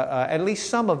teaches, at least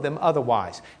some of them,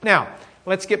 otherwise. Now,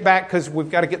 let's get back because we've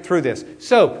got to get through this.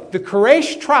 So, the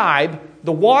Quraysh tribe,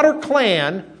 the Water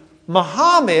clan,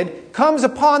 Muhammad comes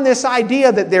upon this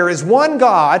idea that there is one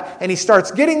God, and he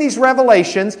starts getting these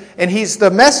revelations, and he's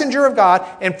the messenger of God,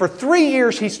 and for 3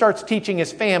 years he starts teaching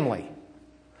his family.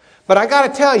 But I got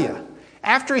to tell you,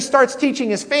 after he starts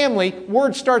teaching his family,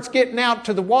 word starts getting out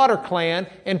to the Water clan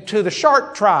and to the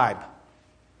Shark tribe.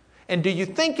 And do you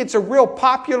think it's a real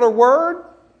popular word?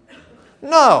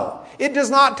 No. It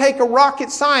does not take a rocket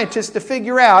scientist to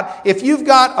figure out if you've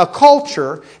got a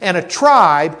culture and a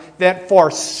tribe that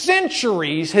for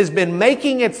centuries has been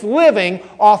making its living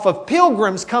off of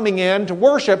pilgrims coming in to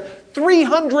worship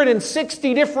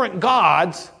 360 different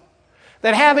gods,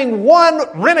 that having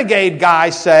one renegade guy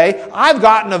say, I've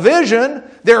gotten a vision,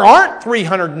 there aren't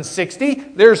 360,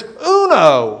 there's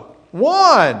uno,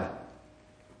 one.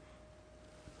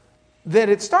 That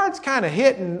it starts kind of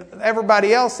hitting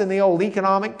everybody else in the old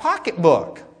economic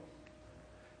pocketbook.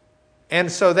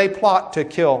 And so they plot to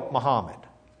kill Muhammad.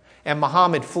 And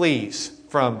Muhammad flees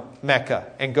from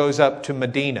Mecca and goes up to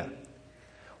Medina.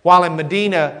 While in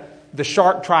Medina, the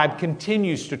Shark tribe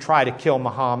continues to try to kill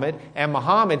Muhammad, and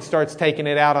Muhammad starts taking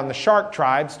it out on the Shark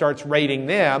tribe, starts raiding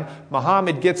them.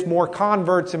 Muhammad gets more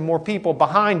converts and more people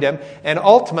behind him, and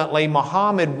ultimately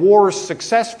Muhammad wars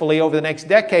successfully over the next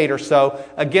decade or so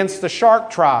against the Shark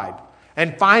tribe,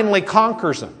 and finally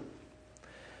conquers them.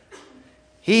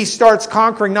 He starts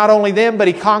conquering not only them, but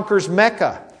he conquers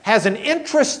Mecca. Has an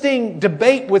interesting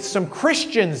debate with some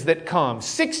Christians that come.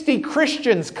 60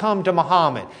 Christians come to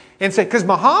Muhammad and say, because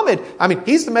Muhammad,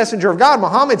 he's the messenger of God.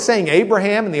 Muhammad's saying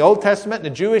Abraham in the Old Testament,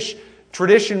 the Jewish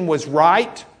tradition was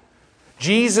right.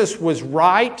 Jesus was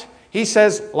right. He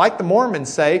says, like the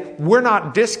Mormons say, we're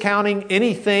not discounting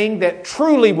anything that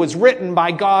truly was written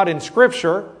by God in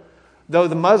Scripture, though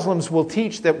the Muslims will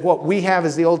teach that what we have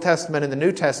as the Old Testament and the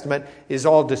New Testament is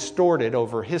all distorted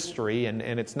over history, and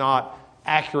it's not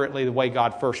accurately the way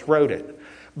God first wrote it.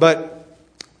 But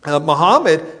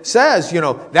Muhammad says,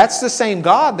 that's the same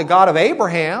God, the God of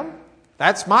Abraham.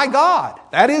 That's my God.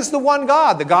 That is the one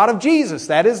God. The God of Jesus.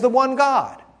 That is the one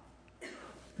God.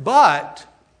 But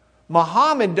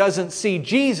Muhammad doesn't see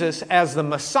Jesus as the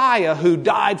Messiah who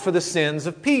died for the sins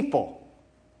of people.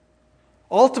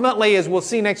 Ultimately, as we'll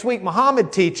see next week,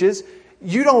 Muhammad teaches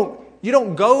you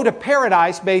don't go to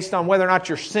paradise based on whether or not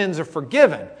your sins are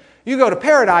forgiven. You go to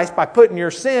paradise by putting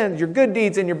your sins, your good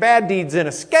deeds and your bad deeds in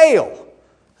a scale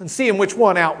and seeing which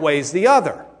one outweighs the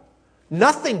other.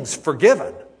 Nothing's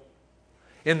forgiven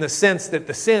in the sense that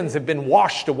the sins have been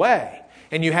washed away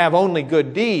and you have only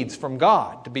good deeds from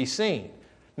God to be seen.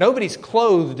 Nobody's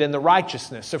clothed in the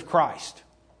righteousness of Christ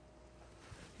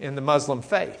in the Muslim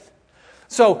faith.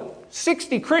 So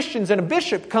 60 Christians and a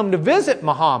bishop come to visit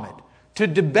Muhammad to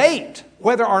debate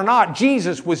whether or not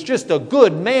Jesus was just a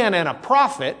good man and a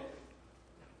prophet,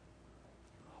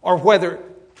 or whether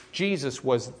Jesus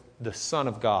was the Son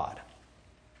of God.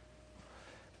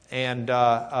 And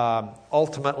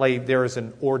ultimately, there is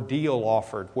an ordeal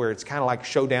offered where it's kind of like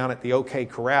showdown at the OK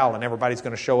Corral, and everybody's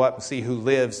going to show up and see who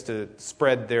lives to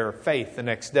spread their faith the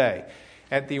next day.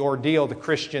 At the ordeal, the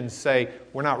Christians say,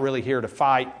 we're not really here to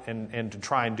fight and to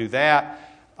try and do that.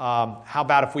 How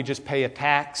about if we just pay a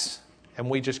tax and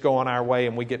we just go on our way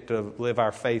and we get to live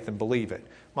our faith and believe it?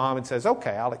 Muhammad says,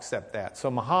 okay, I'll accept that. So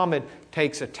Muhammad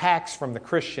takes a tax from the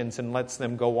Christians and lets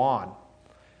them go on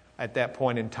at that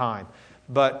point in time.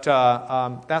 But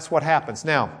that's what happens.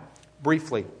 Now,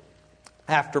 briefly,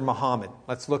 after Muhammad,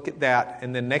 let's look at that,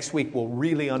 and then next week we'll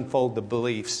really unfold the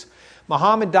beliefs.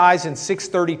 Muhammad dies in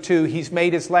 632. He's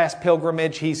made his last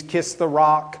pilgrimage. He's kissed the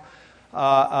rock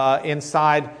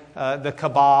inside the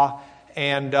Kaaba.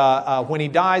 And when he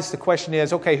dies, the question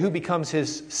is, okay, who becomes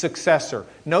his successor?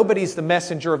 Nobody's the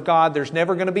messenger of God. There's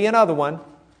never going to be another one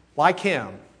like him,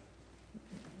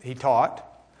 he taught.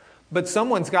 But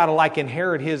someone's got to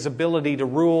inherit his ability to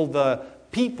rule the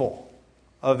people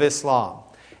of Islam.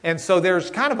 And so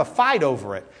there's kind of a fight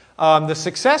over it. The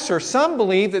successor, some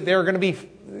believe that there are going to be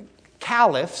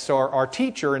caliphs or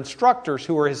teacher, instructors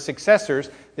who are his successors.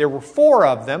 There were 4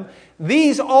 of them.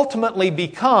 These ultimately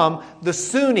become the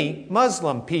Sunni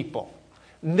Muslim people.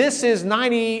 This is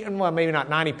maybe not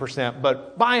 90%,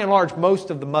 but by and large,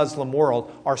 most of the Muslim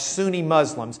world are Sunni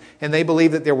Muslims. And they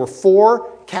believe that there were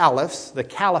 4 caliphs, the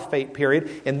caliphate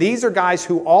period. And these are guys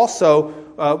who also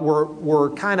were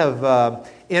kind of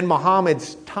in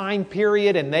Muhammad's time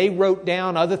period, and they wrote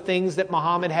down other things that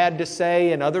Muhammad had to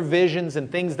say and other visions and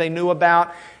things they knew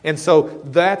about. And so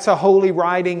that's a holy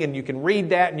writing, and you can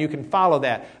read that and you can follow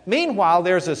that. Meanwhile,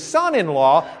 there's a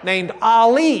son-in-law named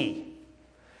Ali.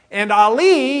 And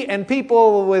Ali and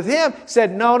people with him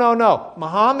said, no.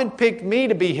 Muhammad picked me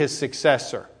to be his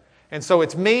successor. And so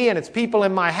it's me and it's people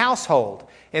in my household.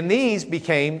 And these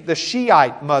became the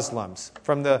Shiite Muslims,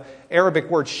 from the Arabic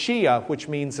word Shia, which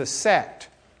means a sect.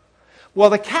 Well,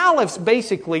 the caliphs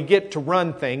basically get to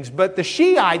run things, but the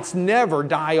Shiites never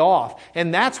die off.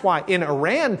 And that's why in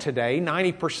Iran today,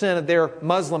 90% of their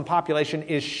Muslim population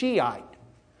is Shiite.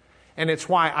 And it's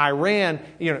why Iran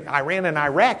and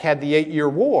Iraq had the 8-year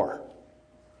war.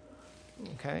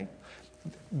 Okay?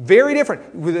 Very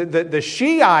different. The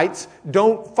Shiites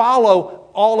don't follow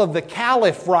all of the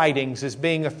caliph writings as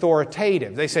being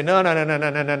authoritative. They say, no,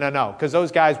 because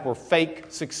those guys were fake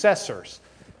successors.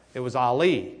 It was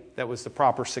Ali that was the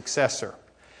proper successor.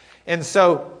 And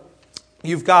so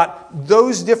you've got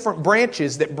those different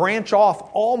branches that branch off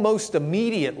almost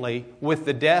immediately with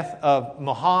the death of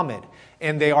Muhammad.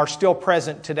 And they are still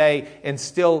present today and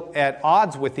still at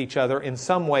odds with each other in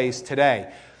some ways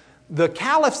today. The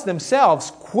caliphs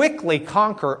themselves quickly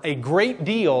conquer a great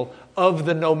deal of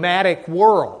the nomadic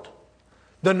world.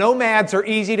 The nomads are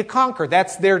easy to conquer.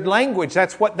 That's their language.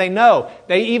 That's what they know.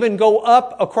 They even go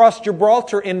up across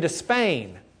Gibraltar into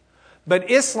Spain.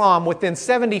 But Islam, within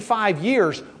 75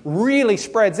 years, really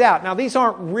spreads out. Now, these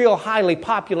aren't real highly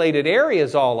populated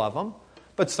areas, all of them,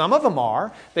 but some of them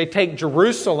are. They take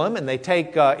Jerusalem and they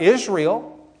take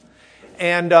Israel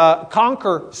and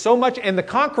conquer so much. And the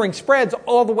conquering spreads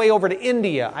all the way over to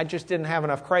India. I just didn't have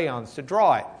enough crayons to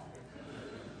draw it.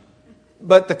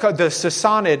 But the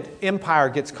Sassanid Empire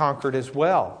gets conquered as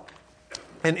well.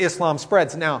 And Islam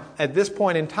spreads. Now, at this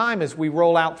point in time, as we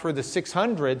roll out through the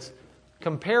 600s,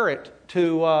 compare it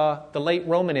to the late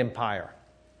Roman Empire.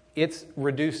 It's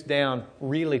reduced down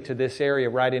really to this area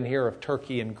right in here of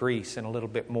Turkey and Greece and a little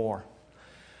bit more.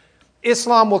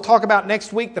 Islam, we'll talk about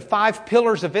next week, the 5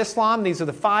 pillars of Islam. These are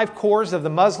the 5 cores of the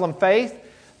Muslim faith.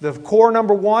 The core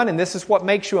number 1, and this is what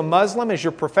makes you a Muslim, is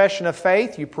your profession of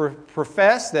faith. You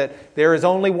profess that there is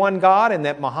only one God and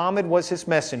that Muhammad was his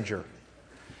messenger.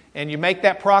 And you make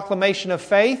that proclamation of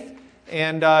faith,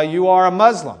 and you are a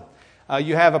Muslim.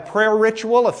 You have a prayer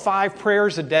ritual of 5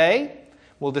 prayers a day.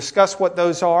 We'll discuss what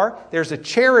those are. There's a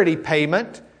charity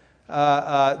payment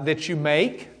that you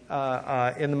make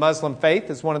in the Muslim faith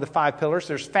as one of the 5 pillars.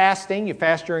 There's fasting. You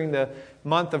fast during the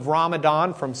month of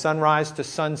Ramadan from sunrise to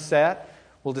sunset.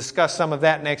 We'll discuss some of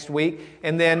that next week.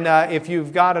 And then if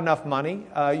you've got enough money,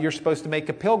 you're supposed to make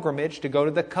a pilgrimage to go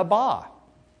to the Kaaba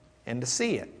and to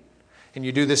see it. And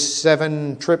you do this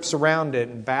 7 trips around it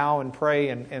and bow and pray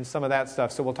and some of that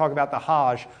stuff. So we'll talk about the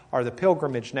Hajj or the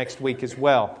pilgrimage next week as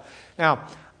well. Now,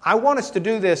 I want us to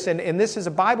do this, and this is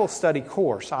a Bible study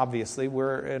course, obviously.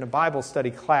 We're in a Bible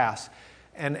study class.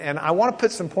 And I want to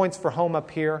put some points for home up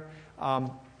here.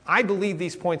 I believe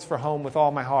these points for home with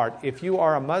all my heart. If you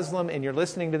are a Muslim and you're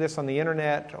listening to this on the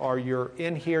internet or you're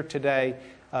in here today,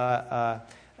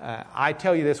 I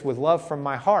tell you this with love from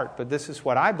my heart, but this is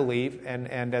what I believe,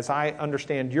 and as I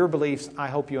understand your beliefs, I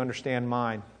hope you understand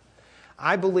mine.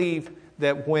 I believe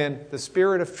that when the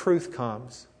Spirit of truth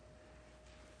comes,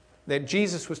 that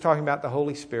Jesus was talking about the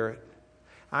Holy Spirit.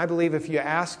 I believe if you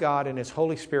ask God and His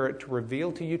Holy Spirit to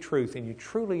reveal to you truth and you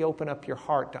truly open up your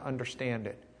heart to understand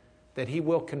it, that He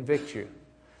will convict you.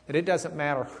 That it doesn't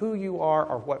matter who you are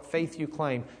or what faith you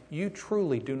claim, you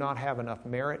truly do not have enough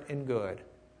merit and good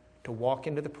to walk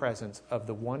into the presence of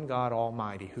the one God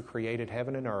Almighty who created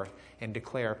heaven and earth and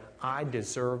declare, I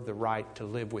deserve the right to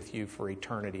live with you for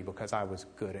eternity because I was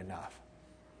good enough.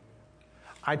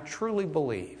 I truly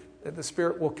believe that the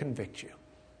Spirit will convict you,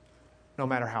 no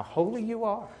matter how holy you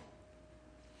are,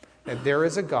 that there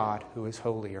is a God who is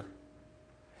holier,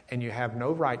 and you have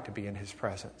no right to be in His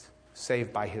presence,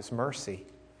 save by His mercy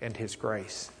and His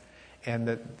grace. And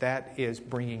that is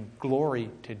bringing glory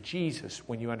to Jesus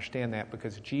when you understand that,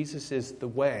 because Jesus is the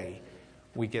way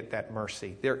we get that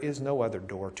mercy. There is no other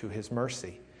door to His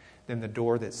mercy than the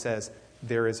door that says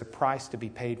there is a price to be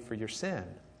paid for your sin,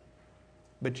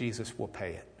 but Jesus will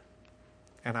pay it.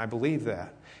 And I believe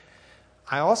that.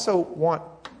 I also want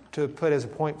to put as a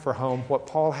point for home what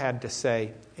Paul had to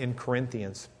say in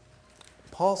Corinthians.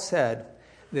 Paul said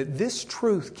that this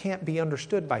truth can't be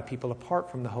understood by people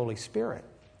apart from the Holy Spirit.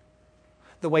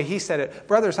 The way he said it,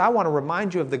 brothers, I want to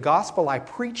remind you of the gospel I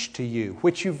preached to you,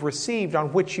 which you've received,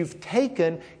 on which you've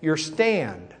taken your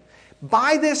stand.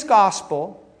 By this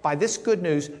gospel, by this good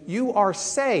news, you are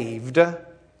saved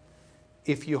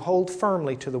if you hold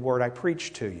firmly to the word I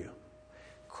preached to you.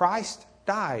 Christ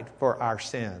died for our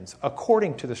sins.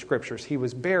 According to the Scriptures, He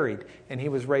was buried and He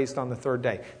was raised on the third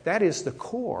day. That is the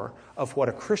core of what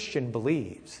a Christian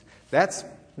believes. That's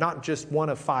not just one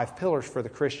of 5 pillars for the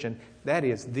Christian. That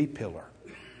is the pillar.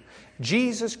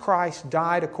 Jesus Christ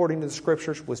died according to the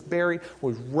Scriptures, was buried,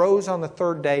 was rose on the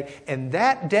third day, and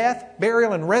that death,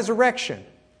 burial, and resurrection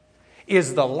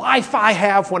is the life I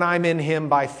have when I'm in Him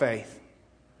by faith.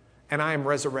 And I am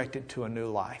resurrected to a new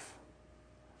life,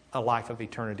 a life of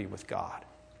eternity with God.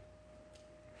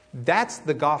 That's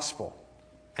the gospel,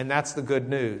 and that's the good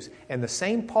news. And the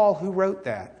same Paul who wrote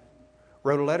that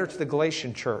wrote a letter to the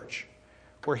Galatian church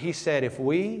where he said, if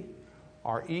we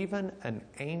are even an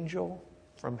angel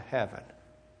from heaven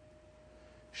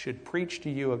should preach to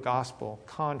you a gospel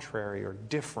contrary or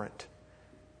different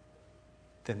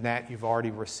than that you've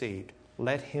already received,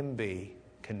 let him be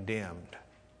condemned.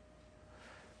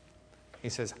 He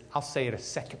says, I'll say it a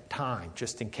second time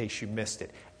just in case you missed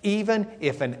it. Even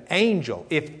if an angel,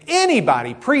 if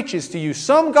anybody preaches to you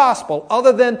some gospel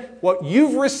other than what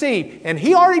you've received, and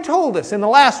he already told us in the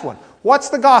last one, what's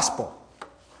the gospel?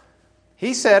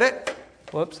 He said it.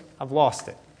 Whoops, I've lost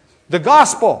it. The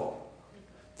gospel.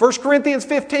 1 Corinthians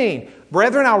 15.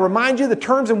 Brethren, I'll remind you the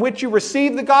terms in which you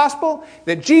received the gospel,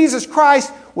 that Jesus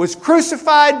Christ was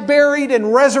crucified, buried,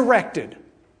 and resurrected.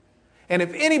 And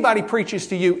if anybody preaches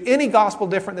to you any gospel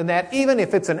different than that, even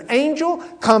if it's an angel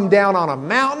come down on a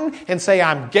mountain and say,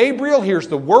 I'm Gabriel, here's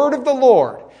the word of the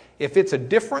Lord. If it's a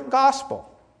different gospel,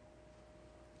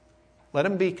 let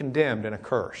him be condemned and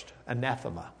accursed.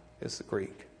 Anathema is the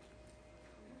Greek.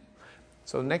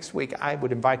 So next week, I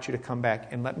would invite you to come back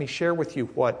and let me share with you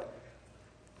what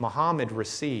Muhammad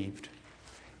received,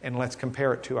 and let's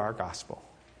compare it to our gospel.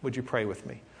 Would you pray with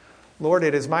me? Lord,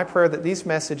 it is my prayer that these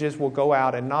messages will go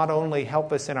out and not only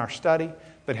help us in our study,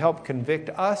 but help convict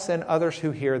us and others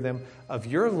who hear them of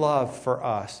your love for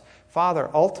us. Father,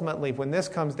 ultimately, when this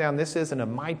comes down, this isn't a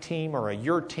my team or a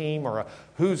your team or a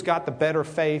who's got the better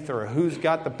faith or a who's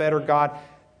got the better God.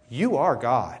 You are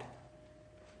God.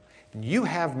 You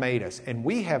have made us, and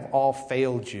we have all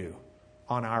failed you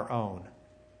on our own.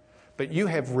 But you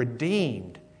have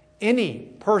redeemed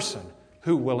any person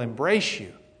who will embrace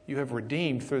you. You have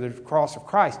redeemed through the cross of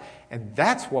Christ. And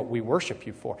that's what we worship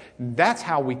you for. And that's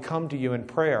how we come to you in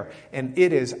prayer. And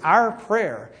it is our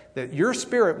prayer that your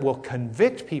Spirit will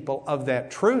convict people of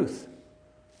that truth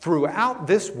throughout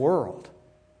this world.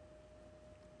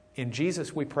 In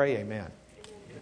Jesus we pray, amen.